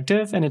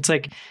perspective. And it's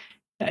like,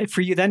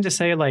 for you then to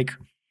say, like,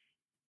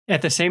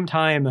 at the same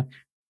time,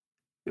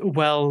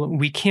 well,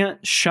 we can't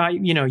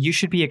you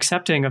should be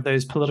accepting of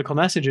those political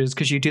messages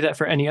because you do that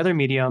for any other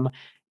medium.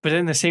 But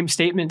in the same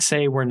statement,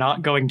 say we're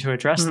not going to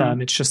address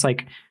them. It's just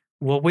like,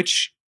 well,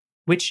 which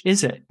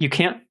is it? You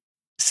can't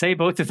say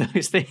both of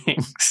those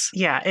things.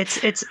 Yeah,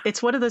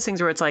 it's one of those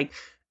things where it's like,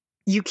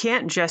 you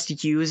can't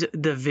just use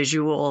the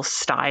visual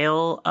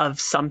style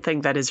of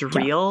something that is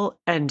real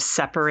and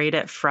separate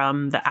it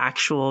from the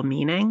actual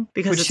meaning,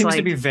 because which seems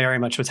to be very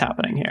much what's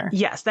happening here.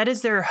 Yes, that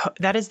is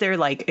their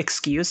like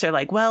excuse. They're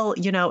like, well,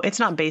 it's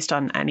not based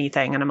on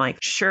anything. And I'm like,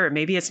 sure,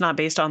 maybe it's not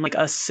based on like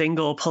a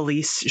single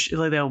police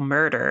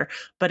murder,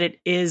 but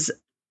it is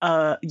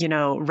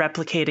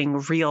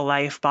replicating real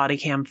life body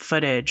cam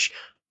footage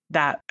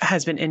that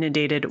has been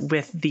inundated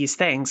with these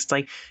things. It's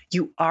like,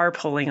 you are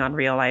pulling on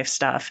real life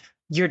stuff.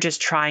 You're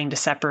just trying to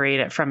separate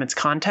it from its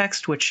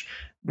context, which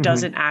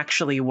doesn't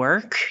actually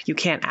work. You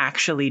can't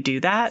actually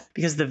do that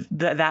because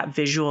that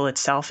visual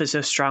itself is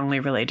so strongly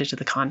related to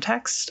the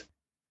context.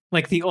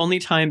 Like, the only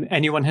time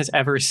anyone has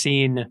ever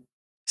seen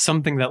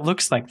something that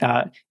looks like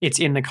that, it's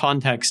in the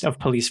context of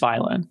police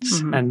violence.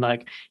 And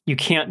like, you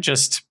can't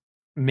just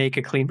make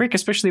a clean break,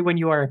 especially when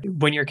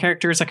your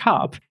character is a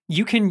cop.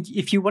 You can,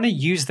 if you want to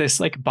use this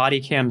like body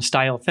cam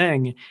style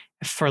thing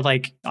for,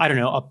 like, I don't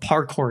know, a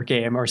parkour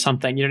game or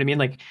something, you know what I mean?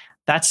 Like,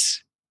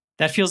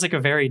 that feels like a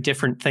very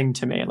different thing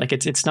to me. Like,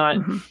 it's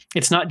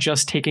not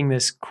just taking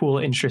this cool,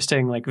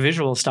 interesting, like,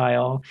 visual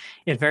style.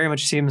 It very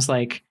much seems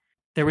like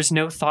there was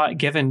no thought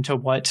given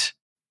to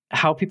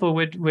how people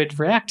would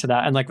react to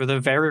that. And like, with a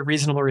very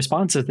reasonable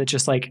responses that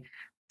just like,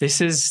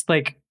 this is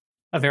like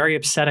a very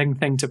upsetting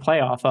thing to play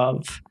off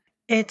of.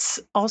 It's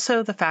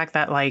also the fact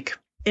that, like,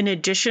 in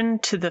addition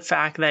to the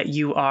fact that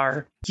you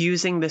are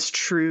using this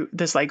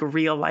like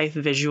real life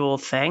visual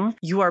thing,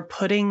 you are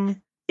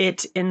putting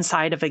it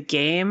inside of a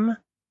game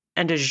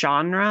and a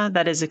genre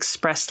that is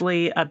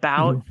expressly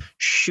about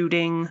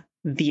shooting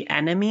the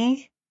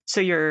enemy. So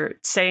you're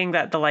saying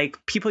that the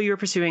like people you're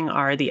pursuing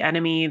are the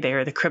enemy,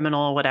 they're the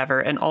criminal, whatever.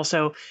 And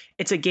also,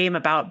 it's a game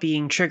about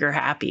being trigger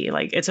happy.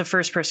 Like, it's a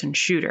first person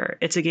shooter.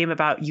 It's a game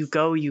about you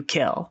go, you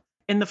kill.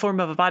 In the form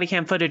of a body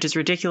cam footage is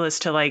ridiculous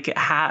to like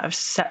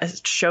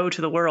show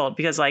to the world,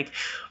 because, like,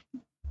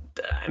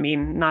 I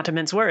mean, not to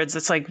mince words,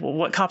 it's like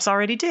what cops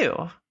already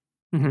do.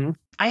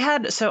 I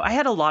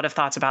had a lot of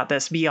thoughts about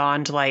this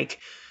beyond like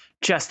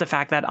just the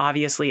fact that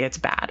obviously it's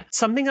bad.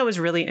 Something that was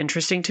really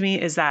interesting to me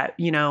is that,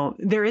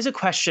 there is a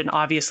question,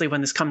 obviously,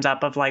 when this comes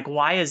up of like,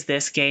 why is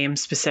this game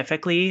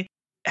specifically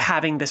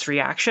having this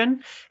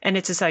reaction? And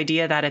it's this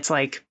idea that it's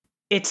like,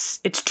 it's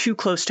too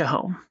close to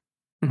home.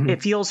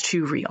 It feels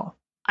too real.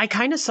 I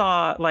kind of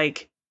saw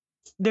like,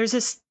 there's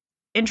this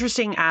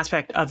interesting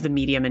aspect of the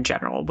medium in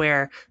general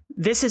where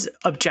this is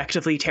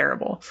objectively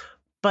terrible.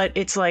 But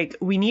it's like,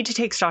 we need to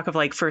take stock of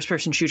like first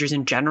person shooters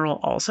in general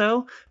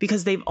also,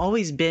 because they've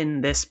always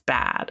been this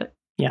bad.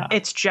 Yeah.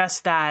 It's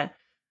just that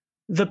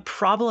the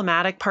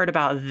problematic part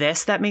about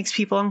this that makes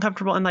people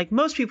uncomfortable, and like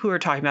most people who are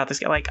talking about this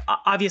game, like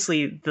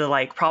obviously the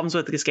like problems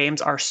with this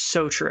games are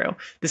so true.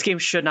 This game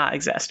should not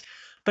exist.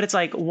 But it's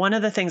like, one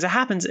of the things that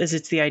happens is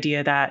it's the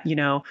idea that, you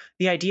know,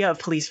 the idea of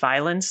police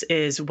violence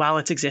is, while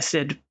it's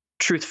existed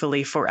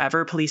truthfully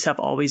forever, police have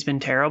always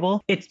been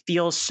terrible. It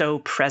feels so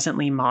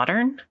presently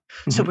modern.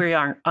 Mm-hmm. So we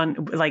are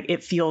like,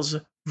 it feels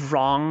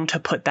wrong to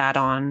put that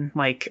on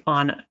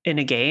in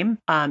a game.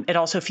 It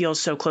also feels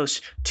so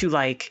close to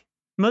like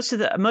most of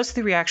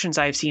the reactions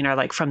I've seen are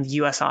like from the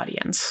US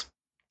audience.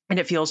 And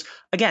it feels,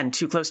 again,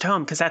 too close to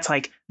home, because that's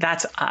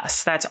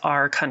us. That's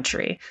our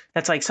country.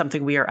 That's like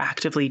something we are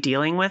actively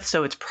dealing with.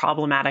 So it's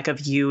problematic of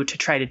you to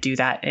try to do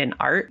that in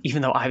art,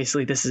 even though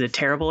obviously this is a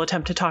terrible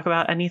attempt to talk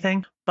about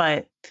anything.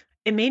 But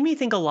it made me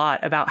think a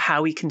lot about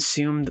how we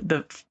consume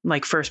the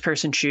like first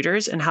person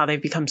shooters and how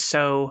they've become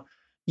so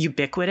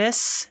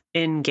ubiquitous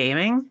in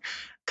gaming.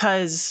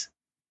 Because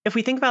if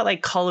we think about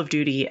like Call of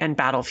Duty and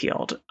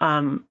Battlefield,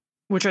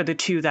 which are the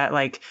two that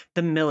like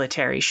the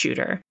military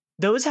shooter,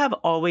 those have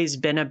always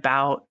been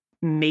about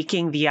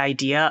making the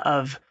idea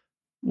of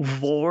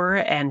war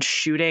and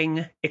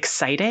shooting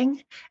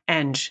exciting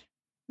and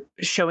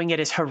showing it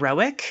as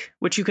heroic,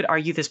 which you could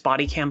argue this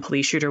body cam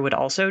police shooter would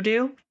also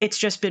do. It's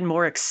just been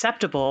more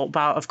acceptable.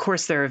 While, of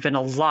course, there have been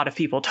a lot of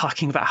people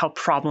talking about how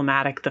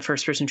problematic the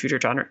first-person shooter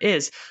genre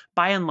is,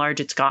 by and large,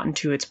 it's gotten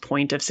to its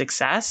point of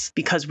success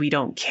because we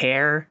don't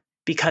care,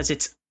 because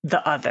it's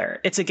the other.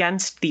 It's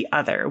against the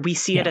other. We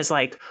see it as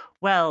like,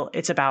 well,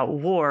 it's about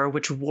war,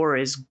 which war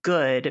is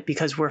good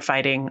because we're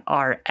fighting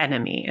our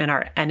enemy. And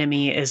our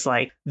enemy is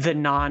like the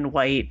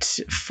non-white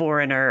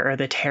foreigner or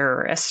the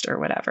terrorist or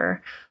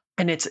whatever.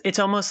 And it's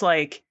almost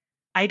like,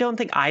 I don't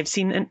think I've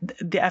seen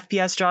the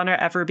FPS genre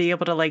ever be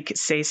able to like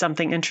say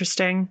something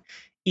interesting,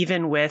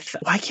 even with,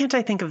 why can't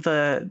I think of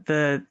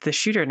the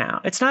shooter now?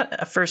 It's not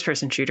a first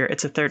person shooter.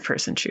 It's a third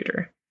person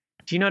shooter.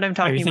 Do you know what I'm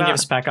talking about? Are you thinking of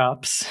Spec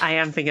Ops? I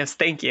am thinking of,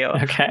 thank you.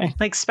 Okay.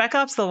 Like Spec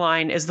Ops The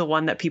Line is the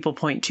one that people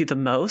point to the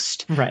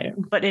most. Right.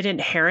 But it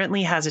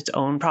inherently has its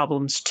own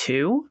problems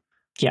too.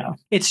 Yeah.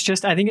 It's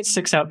just, I think it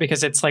sticks out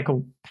because it's like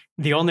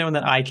the only one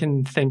that I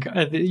can think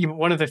of,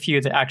 one of the few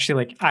that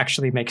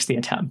actually makes the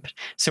attempt.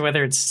 So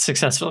whether it's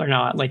successful or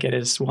not, like it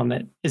is one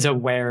that is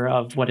aware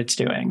of what it's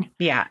doing.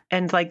 Yeah.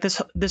 And like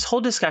this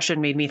whole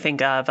discussion made me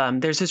think of,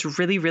 there's this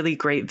really, really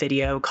great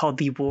video called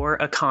The War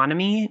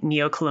Economy,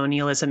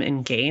 Neocolonialism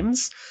in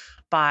Games,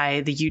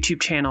 by the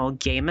YouTube channel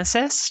Game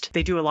Assist.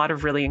 They do a lot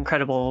of really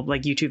incredible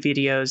like YouTube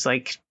videos,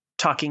 like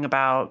talking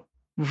about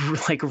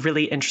like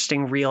really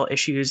interesting real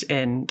issues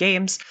in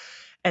games.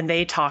 And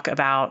they talk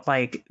about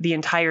like the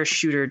entire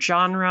shooter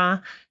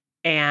genre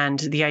and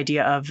the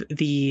idea of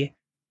the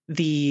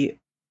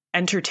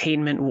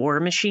entertainment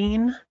war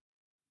machine,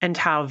 and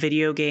how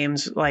video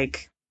games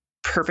like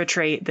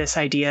perpetrate this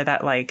idea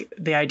that like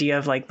the idea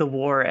of like the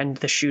war and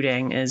the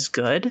shooting is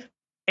good.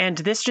 And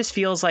this just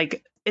feels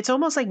like it's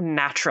almost like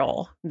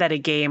natural that a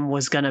game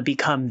was going to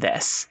become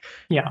this.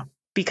 Yeah.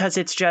 Because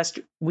it's just,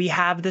 we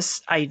have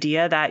this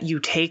idea that you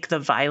take the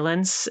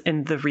violence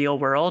in the real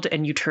world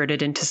and you turn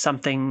it into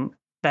something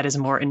that is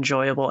more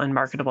enjoyable and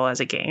marketable as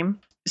a game.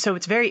 So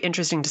it's very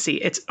interesting to see.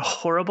 It's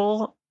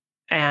horrible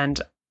and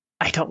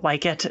I don't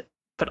like it.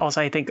 But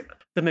also I think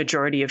the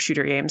majority of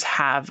shooter games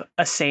have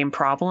a same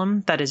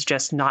problem that is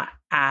just not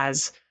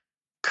as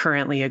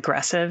currently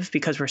aggressive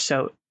because we're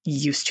so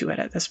used to it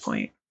at this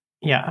point.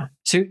 Yeah.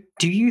 So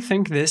do you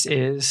think this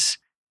is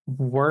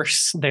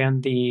worse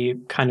than the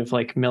kind of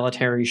like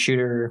military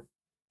shooter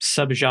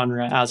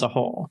subgenre as a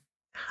whole?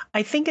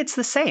 I think it's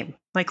the same,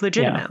 like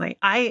legitimately.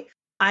 Yeah.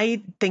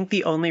 I think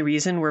the only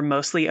reason we're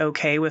mostly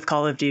okay with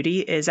Call of Duty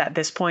is at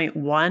this point,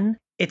 one,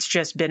 it's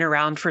just been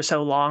around for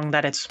so long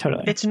that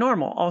it's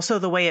normal. Also,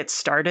 the way it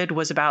started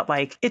was about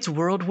like, it's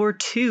World War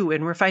II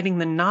and we're fighting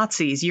the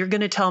Nazis. You're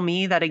going to tell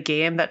me that a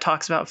game that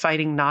talks about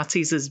fighting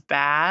Nazis is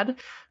bad?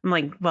 I'm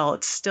like, well,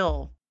 it's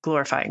still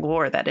glorifying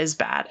war that is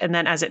bad. And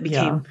then as it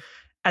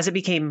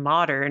became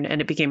modern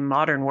and it became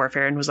modern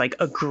warfare and was like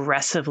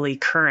aggressively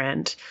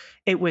current,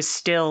 it was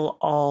still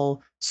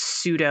all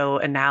pseudo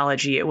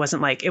analogy. It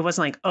wasn't like,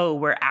 oh,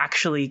 we're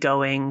actually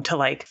going to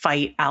like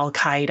fight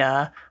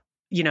Al-Qaeda.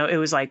 You know, it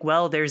was like,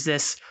 well, there's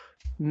this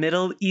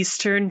Middle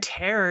Eastern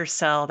terror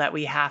cell that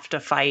we have to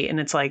fight. And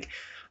it's like,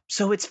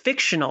 so it's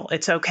fictional.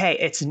 It's okay.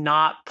 It's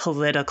not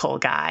political,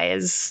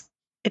 guys.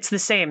 It's the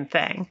same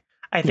thing.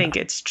 I think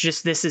it's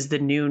just, this is the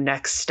new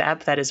next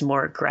step that is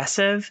more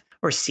aggressive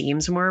or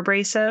seems more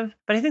abrasive.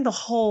 But I think the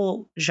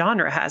whole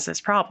genre has this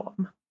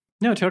problem.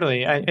 No,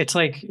 totally. It's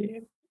like,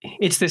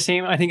 it's the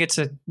same. I think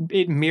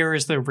it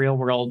mirrors the real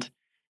world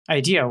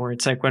idea where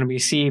it's like when we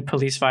see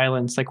police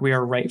violence, like we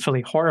are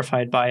rightfully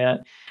horrified by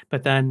it.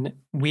 But then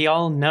we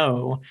all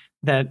know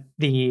that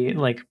the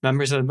like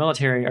members of the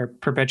military are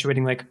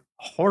perpetuating like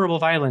horrible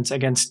violence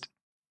against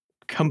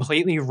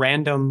completely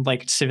random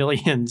like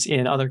civilians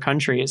in other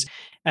countries.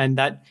 And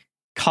that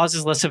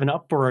causes less of an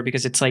uproar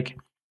because it's like,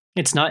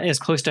 it's not as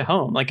close to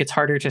home. Like, it's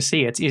harder to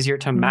see. It's easier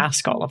to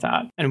mask all of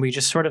that. And we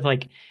just sort of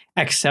like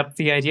accept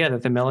the idea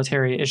that the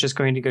military is just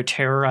going to go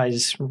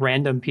terrorize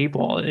random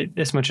people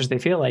as much as they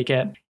feel like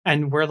it.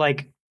 And we're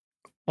like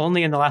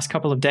only in the last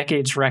couple of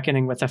decades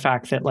reckoning with the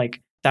fact that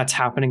like that's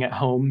happening at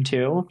home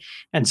too.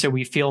 And so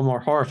we feel more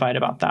horrified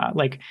about that.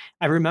 Like,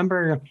 I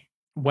remember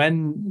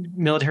when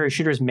military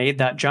shooters made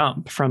that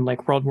jump from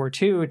like World War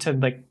II to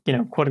like, you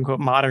know, quote unquote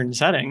modern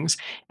settings.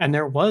 And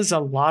there was a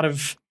lot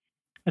of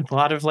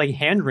like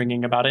hand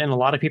wringing about it. And a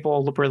lot of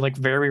people were like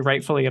very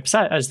rightfully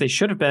upset, as they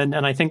should have been.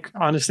 And I think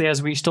honestly,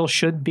 as we still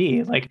should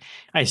be. Like,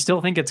 I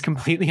still think it's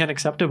completely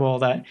unacceptable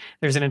that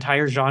there's an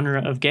entire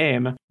genre of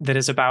game that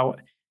is about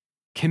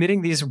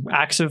committing these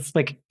acts of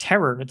like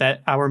terror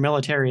that our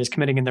military is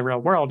committing in the real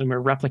world, and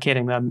we're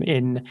replicating them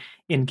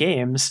in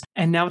games.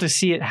 And now to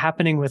see it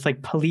happening with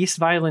like police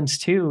violence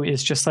too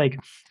is just like,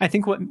 I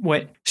think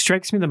what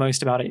strikes me the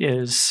most about it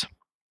is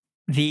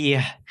the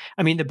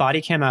body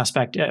cam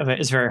aspect of it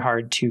is very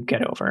hard to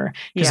get over,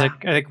 because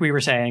like we were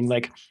saying,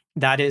 like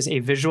that is a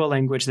visual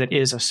language that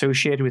is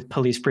associated with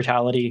police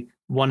brutality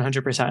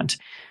 100%.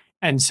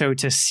 And so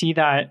to see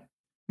that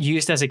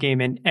used as a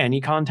game in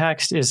any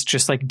context is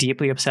just like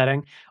deeply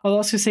upsetting. I'll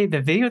also say the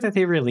video that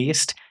they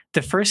released,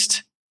 the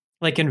first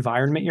like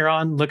environment you're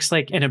on looks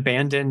like an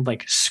abandoned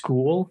like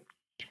school.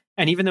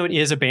 And even though it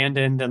is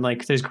abandoned and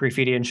like there's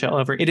graffiti and shit all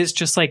over, it is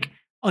just like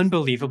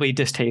unbelievably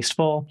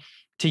distasteful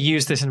to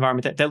use this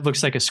environment that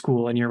looks like a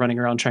school and you're running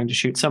around trying to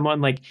shoot someone.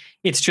 Like,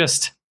 it's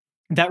just,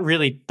 that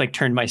really like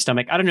turned my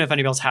stomach. I don't know if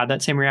anybody else had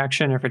that same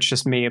reaction or if it's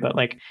just me, but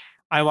like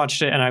I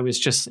watched it and I was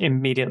just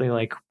immediately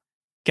like,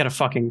 get a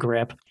fucking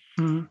grip.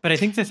 But I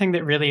think the thing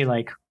that really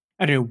like,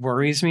 I don't know,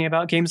 worries me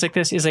about games like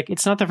this is like,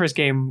 it's not the first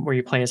game where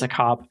you play as a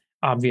cop,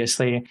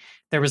 obviously.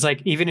 There was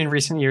like, even in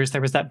recent years, there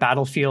was that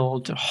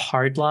Battlefield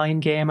Hardline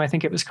game, I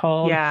think it was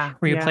called,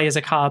 where you play as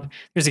a cop.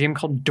 There's a game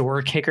called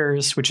Door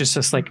Kickers, which is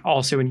just like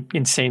also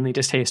insanely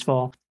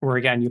distasteful, where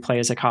again, you play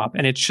as a cop.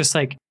 And it's just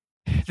like,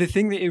 the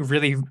thing that it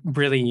really,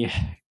 really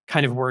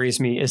kind of worries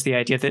me is the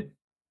idea that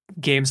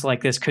games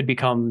like this could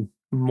become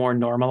more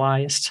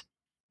normalized.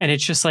 And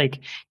it's just like,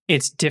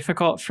 it's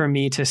difficult for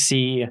me to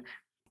see.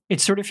 It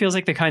sort of feels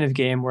like the kind of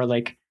game where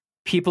like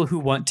people who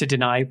want to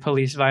deny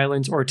police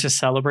violence or to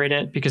celebrate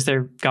it, because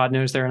God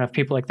knows there are enough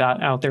people like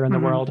that out there in the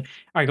world,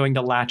 are going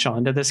to latch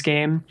onto this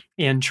game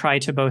and try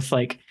to both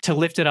like to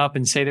lift it up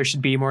and say there should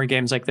be more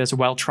games like this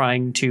while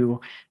trying to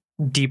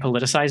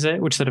depoliticize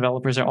it, which the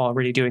developers are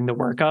already doing the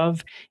work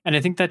of. And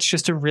I think that's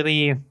just a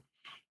really,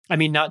 I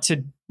mean, not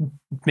to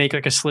make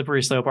like a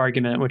slippery slope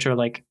argument, which are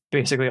like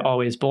basically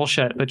always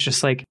bullshit, but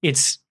just like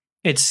it's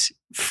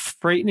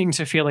frightening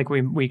to feel like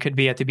we could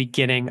be at the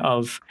beginning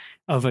of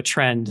a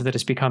trend that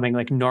is becoming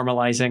like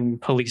normalizing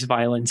police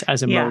violence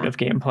as a mode of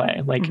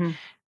gameplay. Like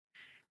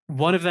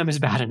one of them is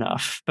bad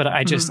enough, but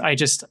I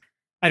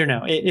don't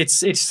know.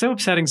 It's so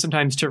upsetting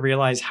sometimes to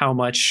realize how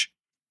much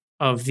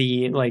of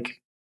the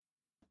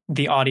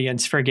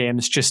audience for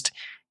games just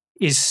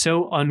is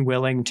so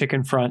unwilling to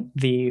confront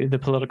the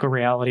political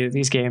reality that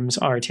these games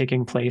are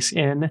taking place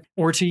in,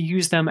 or to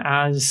use them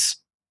as,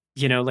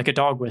 you know, like a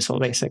dog whistle,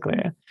 basically.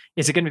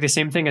 Is it going to be the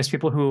same thing as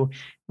people who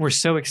were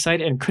so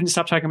excited and couldn't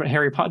stop talking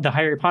about the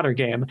Harry Potter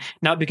game,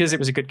 not because it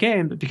was a good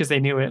game, but because they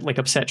knew it like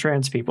upset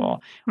trans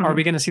people? Are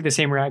we going to see the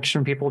same reaction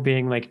from people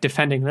being like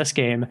defending this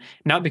game,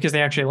 not because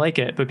they actually like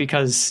it, but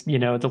because, you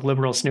know, the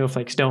liberal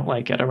snowflakes don't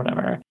like it or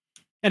whatever?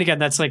 And again,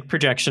 that's like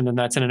projection and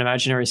that's in an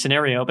imaginary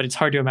scenario, but it's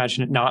hard to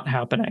imagine it not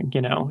happening,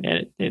 you know?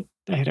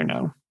 I don't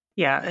know.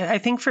 Yeah, I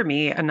think for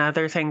me,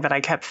 another thing that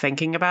I kept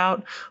thinking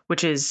about,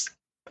 which is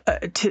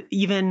to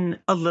even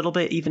a little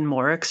bit even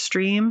more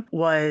extreme,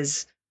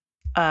 was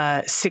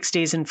 6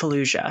 Days in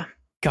Fallujah.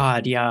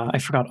 God, yeah, I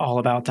forgot all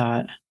about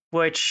that.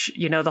 Which,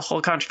 you know, the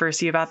whole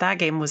controversy about that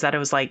game was that it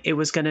was like, it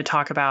was going to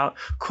talk about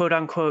quote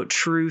unquote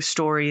true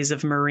stories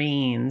of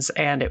Marines.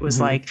 And it was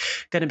like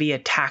going to be a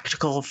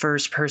tactical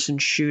first person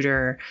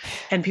shooter.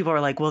 And people were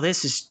like, well,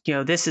 this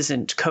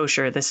isn't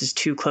kosher. This is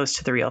too close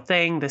to the real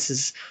thing. This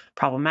is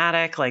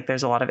problematic. Like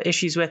there's a lot of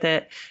issues with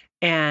it.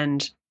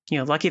 And, you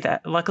know,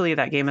 luckily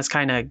that game has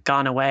kind of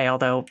gone away,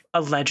 although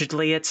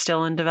allegedly it's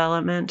still in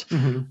development.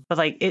 But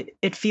like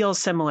it feels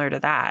similar to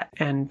that.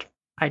 And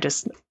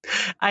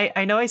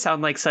I know I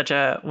sound like such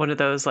one of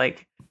those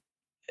like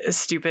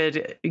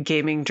stupid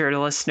gaming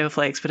journalist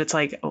snowflakes, but it's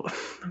like,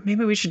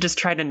 maybe we should just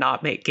try to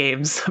not make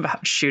games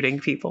about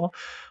shooting people,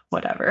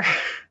 whatever.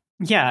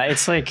 Yeah.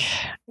 It's like,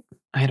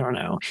 I don't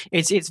know.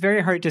 It's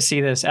very hard to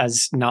see this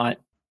as not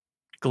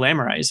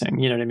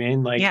glamorizing. You know what I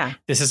mean? Like,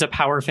 this is a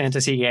power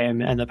fantasy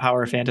game, and the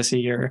power fantasy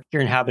you're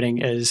inhabiting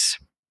is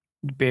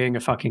being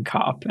a fucking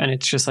cop. And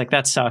it's just like,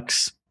 that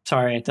sucks.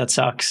 Sorry, that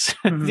sucks.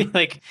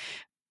 Like,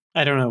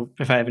 I don't know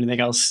if I have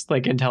anything else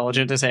like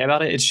intelligent to say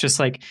about it. It's just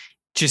like,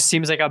 just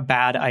seems like a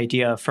bad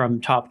idea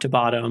from top to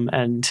bottom.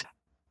 And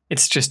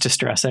it's just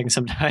distressing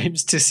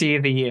sometimes to see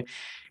the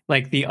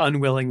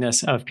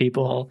unwillingness of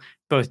people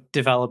both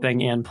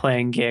developing and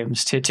playing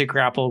games to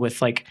grapple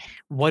with like,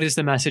 what is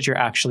the message you're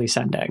actually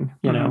sending,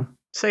 you know?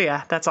 So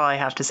yeah, that's all I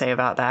have to say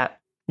about that.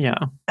 Yeah.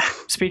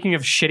 speaking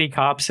of shitty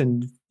cops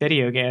and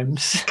video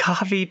games.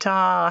 Coffee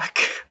Talk.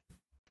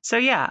 So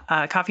yeah,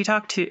 Coffee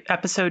Talk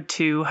episode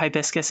 2,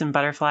 Hibiscus and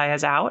Butterfly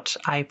is out.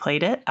 I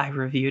played it. I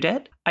reviewed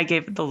it. I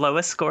gave it the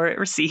lowest score it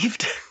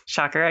received.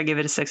 Shocker, I gave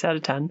it a 6 out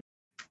of 10.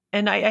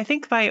 And I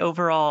think my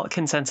overall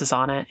consensus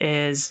on it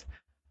is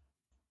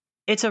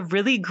it's a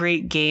really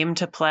great game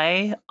to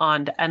play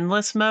on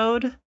endless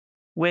mode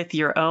with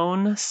your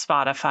own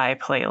Spotify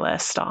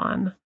playlist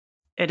on.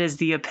 It is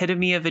the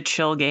epitome of a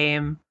chill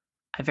game.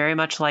 I very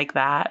much like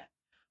that.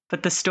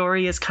 But the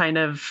story is kind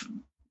of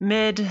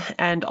mid,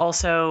 and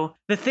also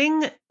the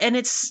thing, and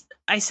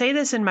I say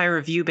this in my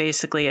review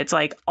basically, it's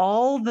like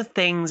all the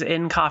things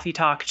in Coffee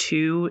Talk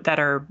 2 that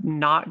are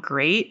not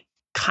great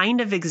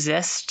kind of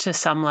exist to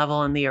some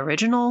level in the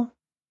original.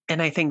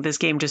 And I think this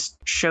game just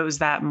shows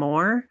that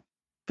more.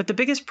 But the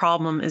biggest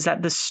problem is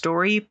that the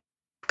story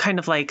kind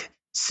of like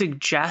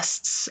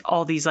suggests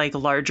all these like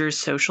larger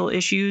social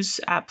issues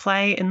at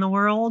play in the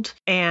world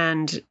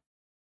and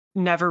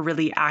never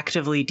really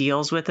actively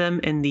deals with them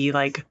in the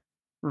like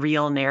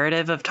real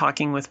narrative of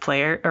talking with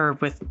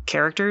with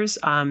characters,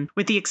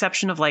 with the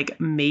exception of like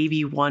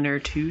maybe 1 or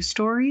 2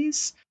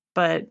 stories.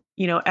 But,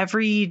 you know,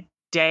 every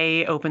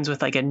day opens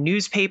with like a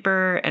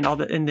newspaper, and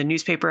and the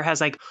newspaper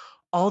has like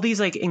all these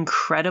like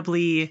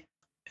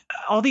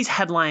all these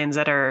headlines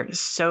that are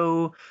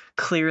so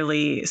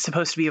clearly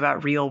supposed to be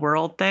about real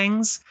world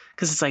things.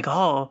 Cause it's like,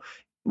 oh,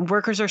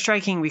 workers are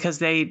striking because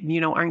they, you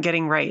know, aren't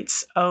getting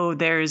rights. Oh,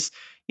 there's,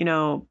 you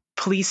know,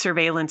 police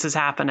surveillance is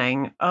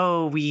happening.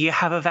 Oh, we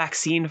have a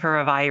vaccine for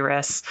a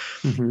virus.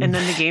 Mm-hmm. And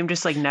then the game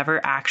just like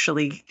never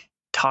actually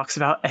talks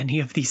about any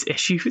of these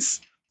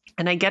issues.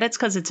 And I get it's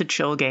because it's a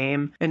chill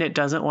game and it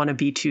doesn't want to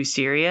be too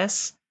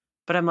serious.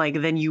 But I'm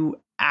like, then you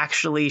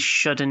actually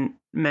shouldn't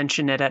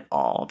mention it at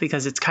all,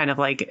 because it's kind of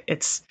like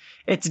it's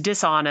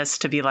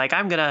dishonest to be like,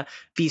 I'm going to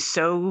be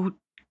so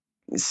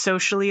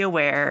socially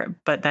aware,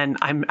 but then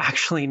I'm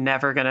actually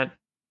never going to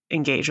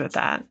engage with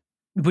that.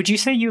 Would you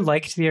say you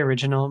liked the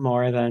original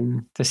more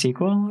than the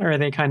sequel, or are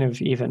they kind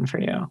of even for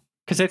you?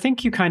 Because I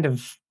think you kind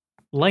of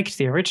liked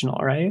the original,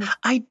 right?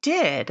 I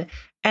did.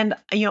 And,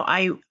 you know,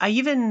 I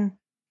even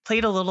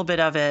played a little bit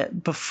of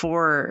it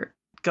before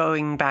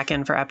going back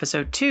in for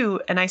episode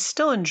 2, and I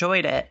still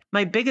enjoyed it.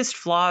 My biggest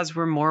flaws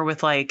were more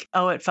with like,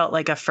 oh, it felt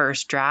like a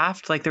first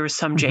draft. Like there was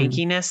some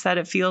jankiness that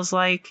it feels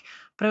like.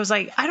 But I was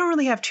like, I don't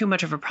really have too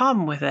much of a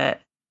problem with it.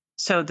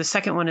 So the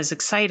second one is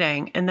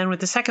exciting. And then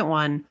with the second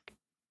one,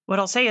 what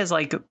I'll say is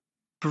like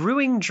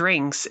brewing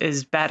drinks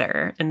is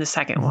better in the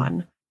second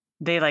one.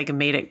 They like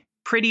made it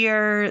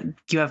prettier.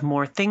 You have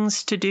more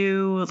things to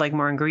do, like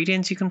more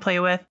ingredients you can play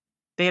with.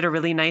 They had a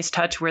really nice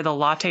touch where the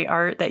latte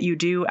art that you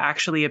do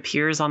actually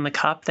appears on the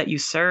cup that you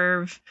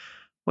serve,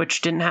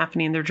 which didn't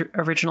happen in the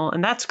original.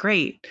 And that's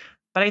great.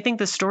 But I think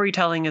the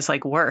storytelling is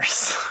like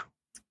worse.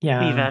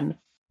 Yeah. Even.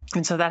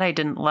 And so that I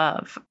didn't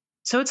love.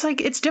 So it's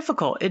like, it's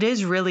difficult.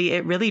 It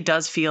really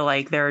does feel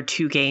like there are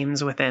 2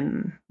 games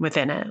within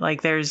it.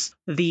 Like there's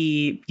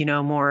the, you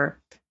know, more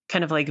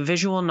kind of like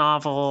visual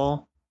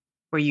novel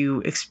where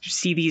you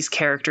see these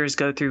characters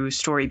go through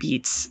story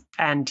beats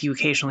and you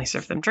occasionally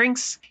serve them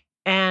drinks.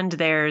 And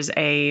there's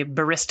a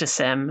barista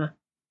sim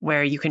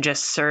where you can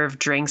just serve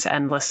drinks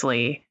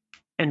endlessly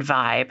and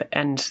vibe.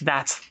 And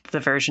that's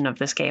the version of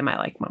this game I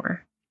like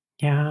more.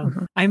 Yeah,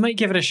 I might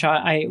give it a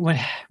shot. I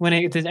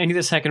knew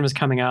the second was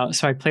coming out,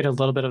 so I played a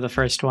little bit of the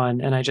first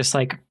one, and I just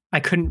like I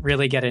couldn't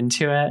really get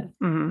into it.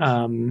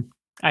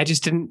 I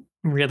just didn't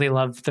really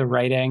love the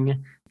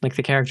writing. Like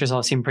the characters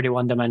all seemed pretty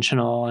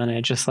one-dimensional, and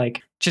I just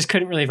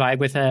couldn't really vibe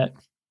with it.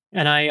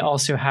 And I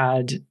also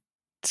had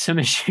some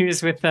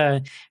issues with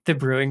the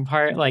brewing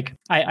part. Like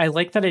I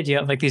like that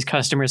idea of like these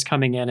customers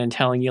coming in and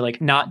telling you,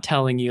 like, not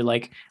telling you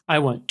like, I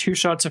want 2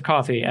 shots of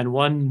coffee and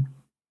 1,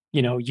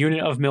 you know,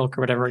 unit of milk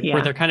or whatever,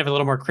 where they're kind of a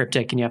little more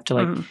cryptic and you have to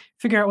like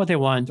figure out what they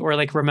want, or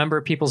like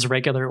remember people's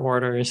regular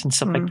orders and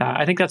stuff like that.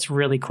 I think that's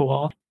really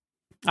cool.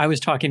 I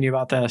was talking to you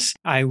about this.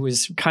 I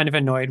was kind of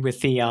annoyed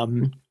with the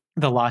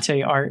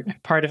latte art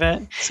part of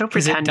it. So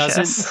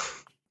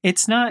pretentious.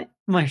 It's not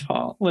my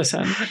fault.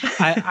 Listen,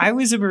 I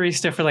was a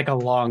barista for like a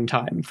long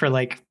time, for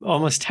like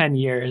almost 10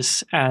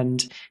 years.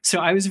 And so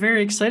I was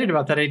very excited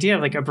about that idea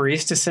of like a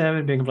barista sim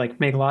and being like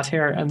make latte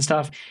art and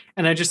stuff.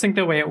 And I just think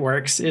the way it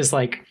works is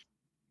like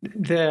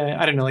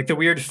the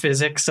weird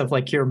physics of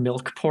like your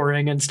milk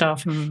pouring and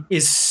stuff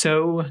is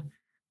so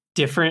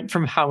different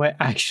from how it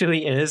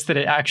actually is that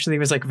it actually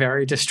was like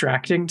very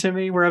distracting to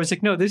me, where I was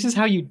like, no, this is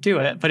how you do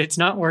it, but it's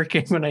not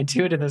working when I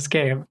do it in this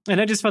game. And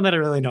I just found that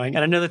really annoying.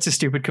 And I know that's a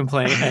stupid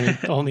complaint and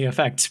it only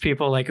affects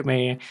people like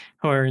me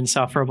who are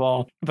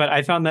insufferable, but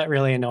I found that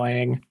really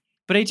annoying.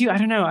 But I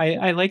don't know.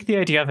 I like the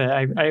idea of it.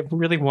 I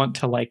really want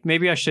to like,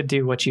 maybe I should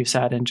do what you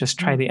said and just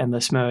try the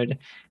endless mode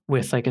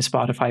with like a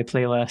Spotify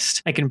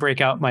playlist. I can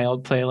break out my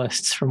old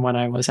playlists from when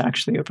I was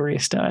actually a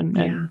barista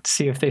and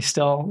see if they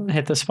still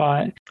hit the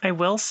spot. I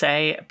will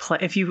say,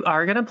 if you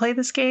are going to play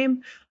this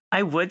game,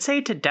 I would say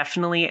to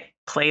definitely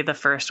play the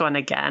first one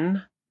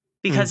again,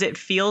 because it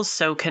feels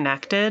so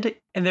connected.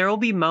 And there will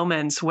be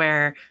moments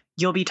where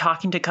you'll be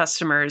talking to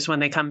customers when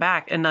they come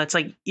back. And it's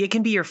like, it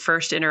can be your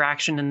first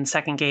interaction in the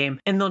second game.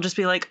 And they'll just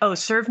be like, oh,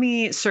 serve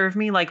me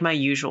like my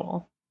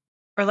usual.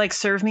 Or like,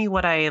 serve me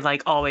what I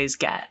like always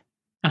get.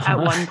 At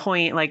one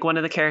point, like one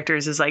of the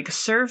characters is like,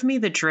 serve me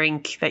the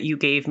drink that you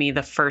gave me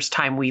the first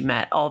time we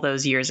met all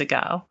those years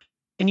ago.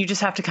 And you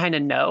just have to kind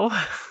of know.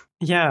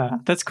 Yeah,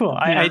 that's cool.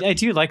 Yeah. I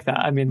do like that.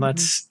 I mean,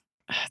 that's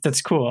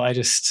cool. I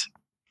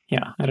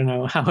don't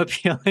know how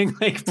appealing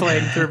like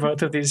playing through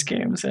both of these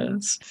games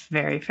is.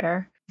 Very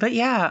fair. But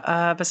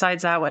yeah,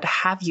 besides that, what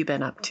have you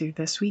been up to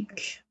this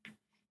week?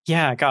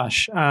 Yeah,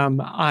 gosh.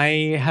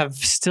 I have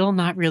still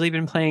not really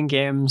been playing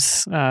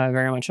games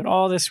very much at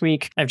all this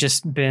week. I've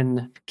just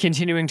been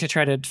continuing to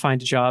try to find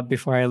a job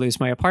before I lose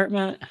my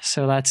apartment.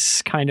 So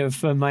that's kind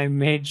of my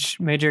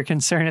major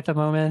concern at the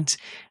moment.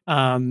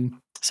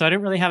 So I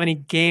don't really have any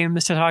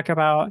games to talk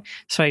about.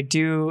 So I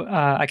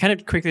kind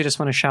of quickly just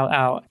want to shout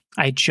out,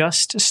 I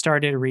just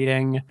started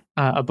reading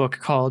a book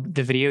called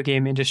The Video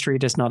Game Industry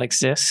Does Not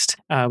Exist,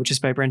 which is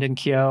by Brendan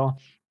Keogh.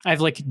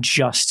 I've like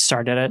just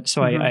started it,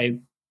 so I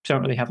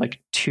don't really have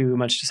like too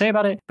much to say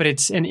about it, but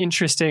it's an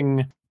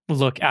interesting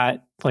look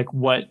at like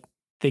what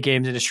the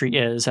games industry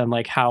is and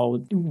like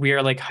how we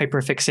are like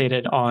hyper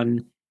fixated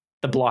on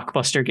the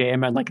blockbuster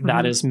game. And like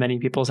that is many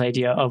people's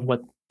idea of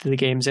what the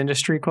games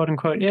industry, quote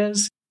unquote,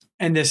 is.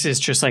 And this is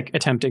just like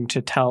attempting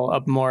to tell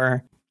a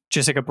more,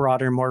 just like a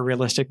broader, more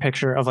realistic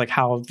picture of like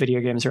how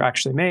video games are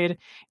actually made.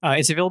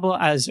 It's available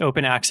as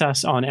open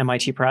access on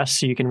MIT Press,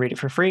 so you can read it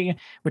for free,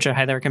 which I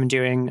highly recommend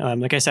doing.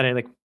 Like I said, I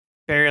like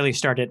barely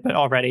started, but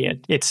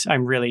already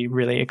I'm really,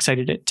 really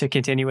excited to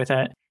continue with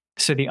it.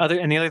 So the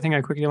other thing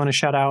I quickly want to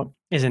shout out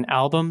is an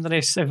album that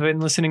I've been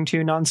listening to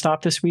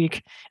nonstop this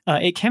week.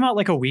 It came out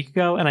like a week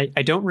ago, and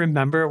I don't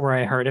remember where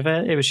I heard of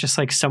it. It was just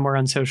like somewhere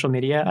on social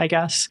media, I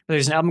guess.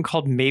 There's an album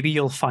called Maybe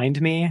You'll Find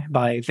Me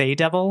by They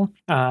Devil,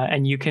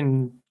 and you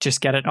can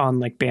just get it on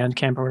like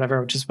Bandcamp or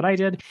whatever, which is what I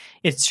did.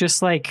 It's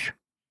just like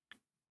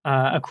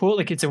a cool,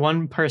 like it's a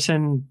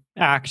one-person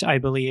act, I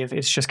believe.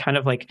 It's just kind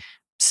of like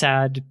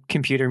sad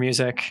computer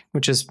music,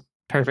 which is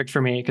perfect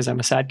for me because I'm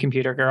a sad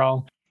computer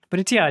girl. But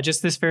it's,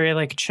 just this very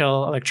like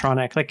chill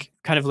electronic, like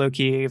kind of low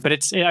key,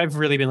 but I've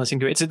really been listening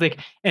to it. It's like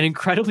an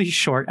incredibly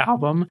short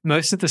album.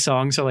 Most of the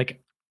songs are like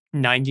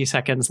 90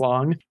 seconds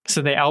long.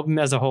 So the album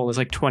as a whole is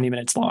like 20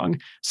 minutes long.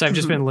 So I've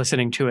just been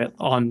listening to it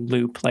on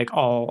loop like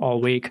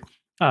all week.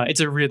 It's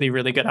a really,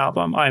 really good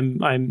album.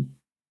 I'm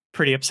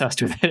pretty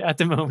obsessed with it at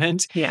the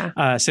moment.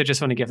 Yeah. So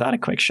just want to give that a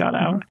quick shout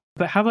out.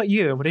 But how about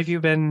you? What have you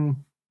been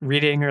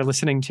reading or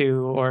listening to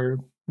or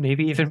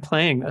maybe even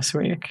playing this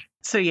week?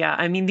 So yeah,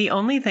 I mean, the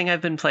only thing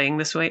I've been playing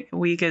this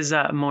week is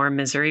more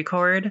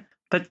Misery-Chord,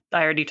 but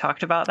I already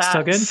talked about that.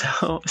 Still good?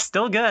 So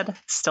still good.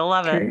 Still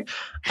love it.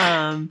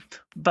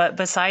 But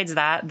besides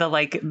that,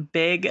 the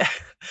big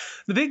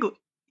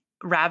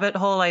rabbit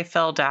hole I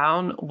fell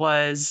down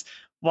was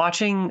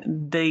watching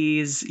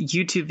these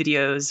YouTube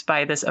videos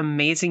by this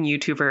amazing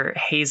YouTuber,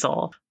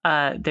 Hazel.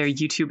 Their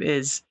YouTube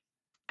is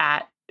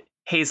at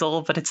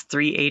Hazel, but it's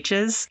 3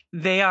 H's.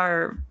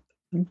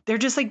 They're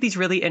just like these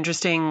really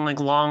interesting,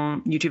 like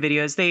long YouTube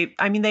videos. They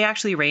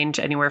actually range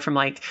anywhere from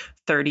like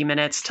 30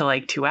 minutes to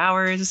like 2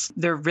 hours.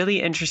 They're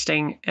really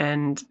interesting.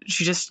 And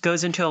she just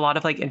goes into a lot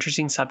of like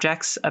interesting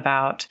subjects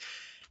about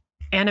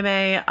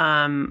anime.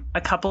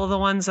 A couple of the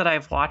ones that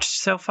I've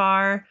watched so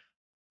far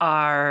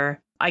I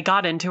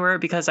got into her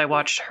because I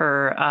watched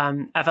her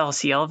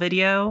FLCL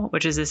video,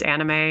 which is this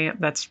anime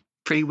that's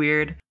pretty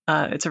weird.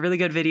 It's a really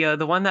good video.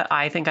 The one that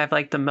I think I've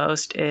liked the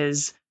most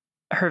is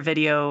her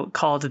video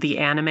called The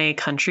Anime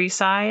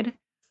Countryside,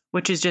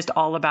 which is just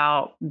all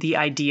about the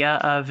idea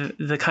of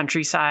the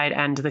countryside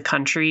and the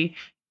country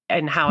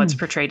and how it's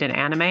portrayed in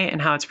anime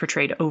and how it's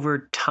portrayed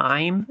over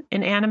time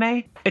in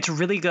anime. It's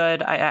really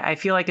good. I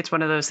feel like it's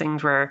one of those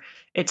things where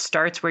it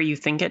starts where you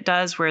think it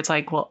does, where it's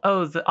like, well,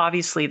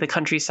 obviously the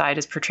countryside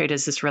is portrayed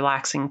as this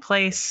relaxing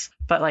place,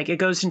 but like it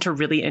goes into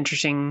really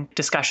interesting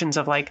discussions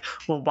of like,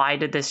 well, why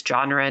did this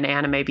genre in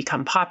anime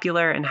become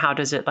popular and how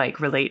does it like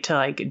relate to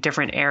like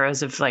different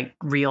eras of like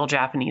real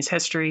Japanese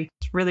history?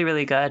 It's really,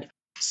 really good.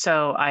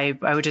 So I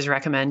would just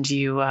recommend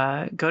you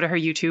go to her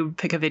YouTube,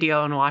 pick a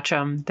video and watch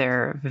them.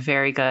 They're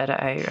very good.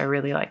 I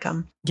really like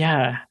them.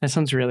 Yeah, that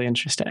sounds really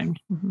interesting.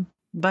 Mm-hmm.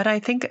 But I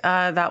think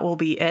that will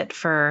be it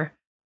for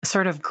a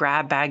sort of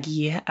grab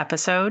baggy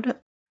episode.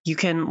 You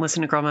can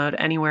listen to Girl Mode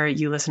anywhere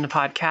you listen to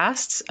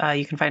podcasts.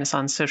 You can find us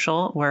on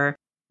social. We're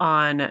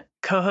on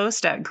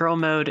co-host at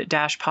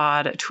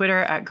girlmode-pod, Twitter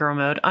at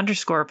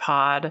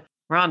girlmode_pod.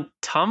 We're on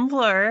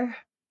Tumblr.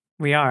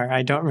 We are.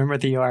 I don't remember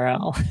the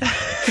URL.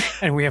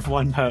 And we have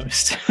one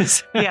post.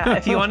 So. Yeah,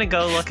 if you want to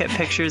go look at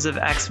pictures of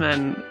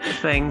X-Men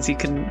things, you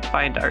can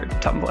find our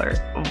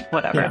Tumblr,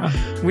 whatever.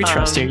 Yeah, we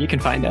trust you. You can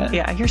find it.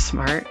 Yeah, you're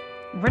smart.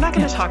 We're not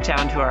going to talk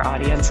down to our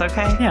audience,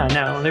 okay? Yeah,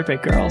 no, they're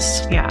big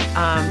girls. Yeah.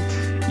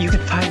 You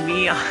can find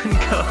me on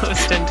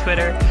co-host and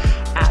Twitter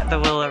at The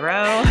Willow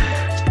Row.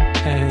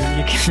 And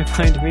you can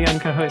find me on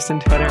co-host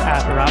and Twitter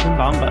at Robin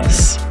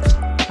Bombas.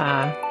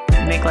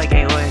 Make like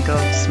Aloy and go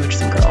smooch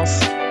some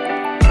girls.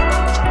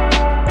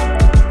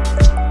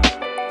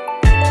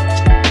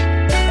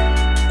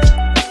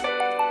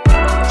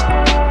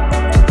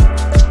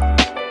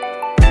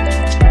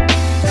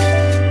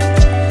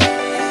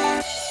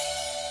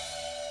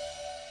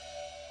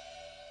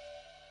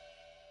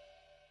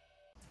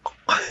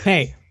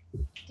 Hey,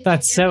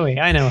 that's Zoe.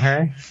 I know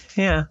her.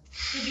 Yeah.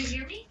 Did you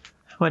hear me?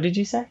 What did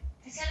you say?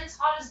 I said it's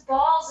hot as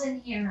balls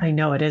in here. I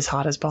know it is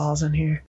hot as balls in here.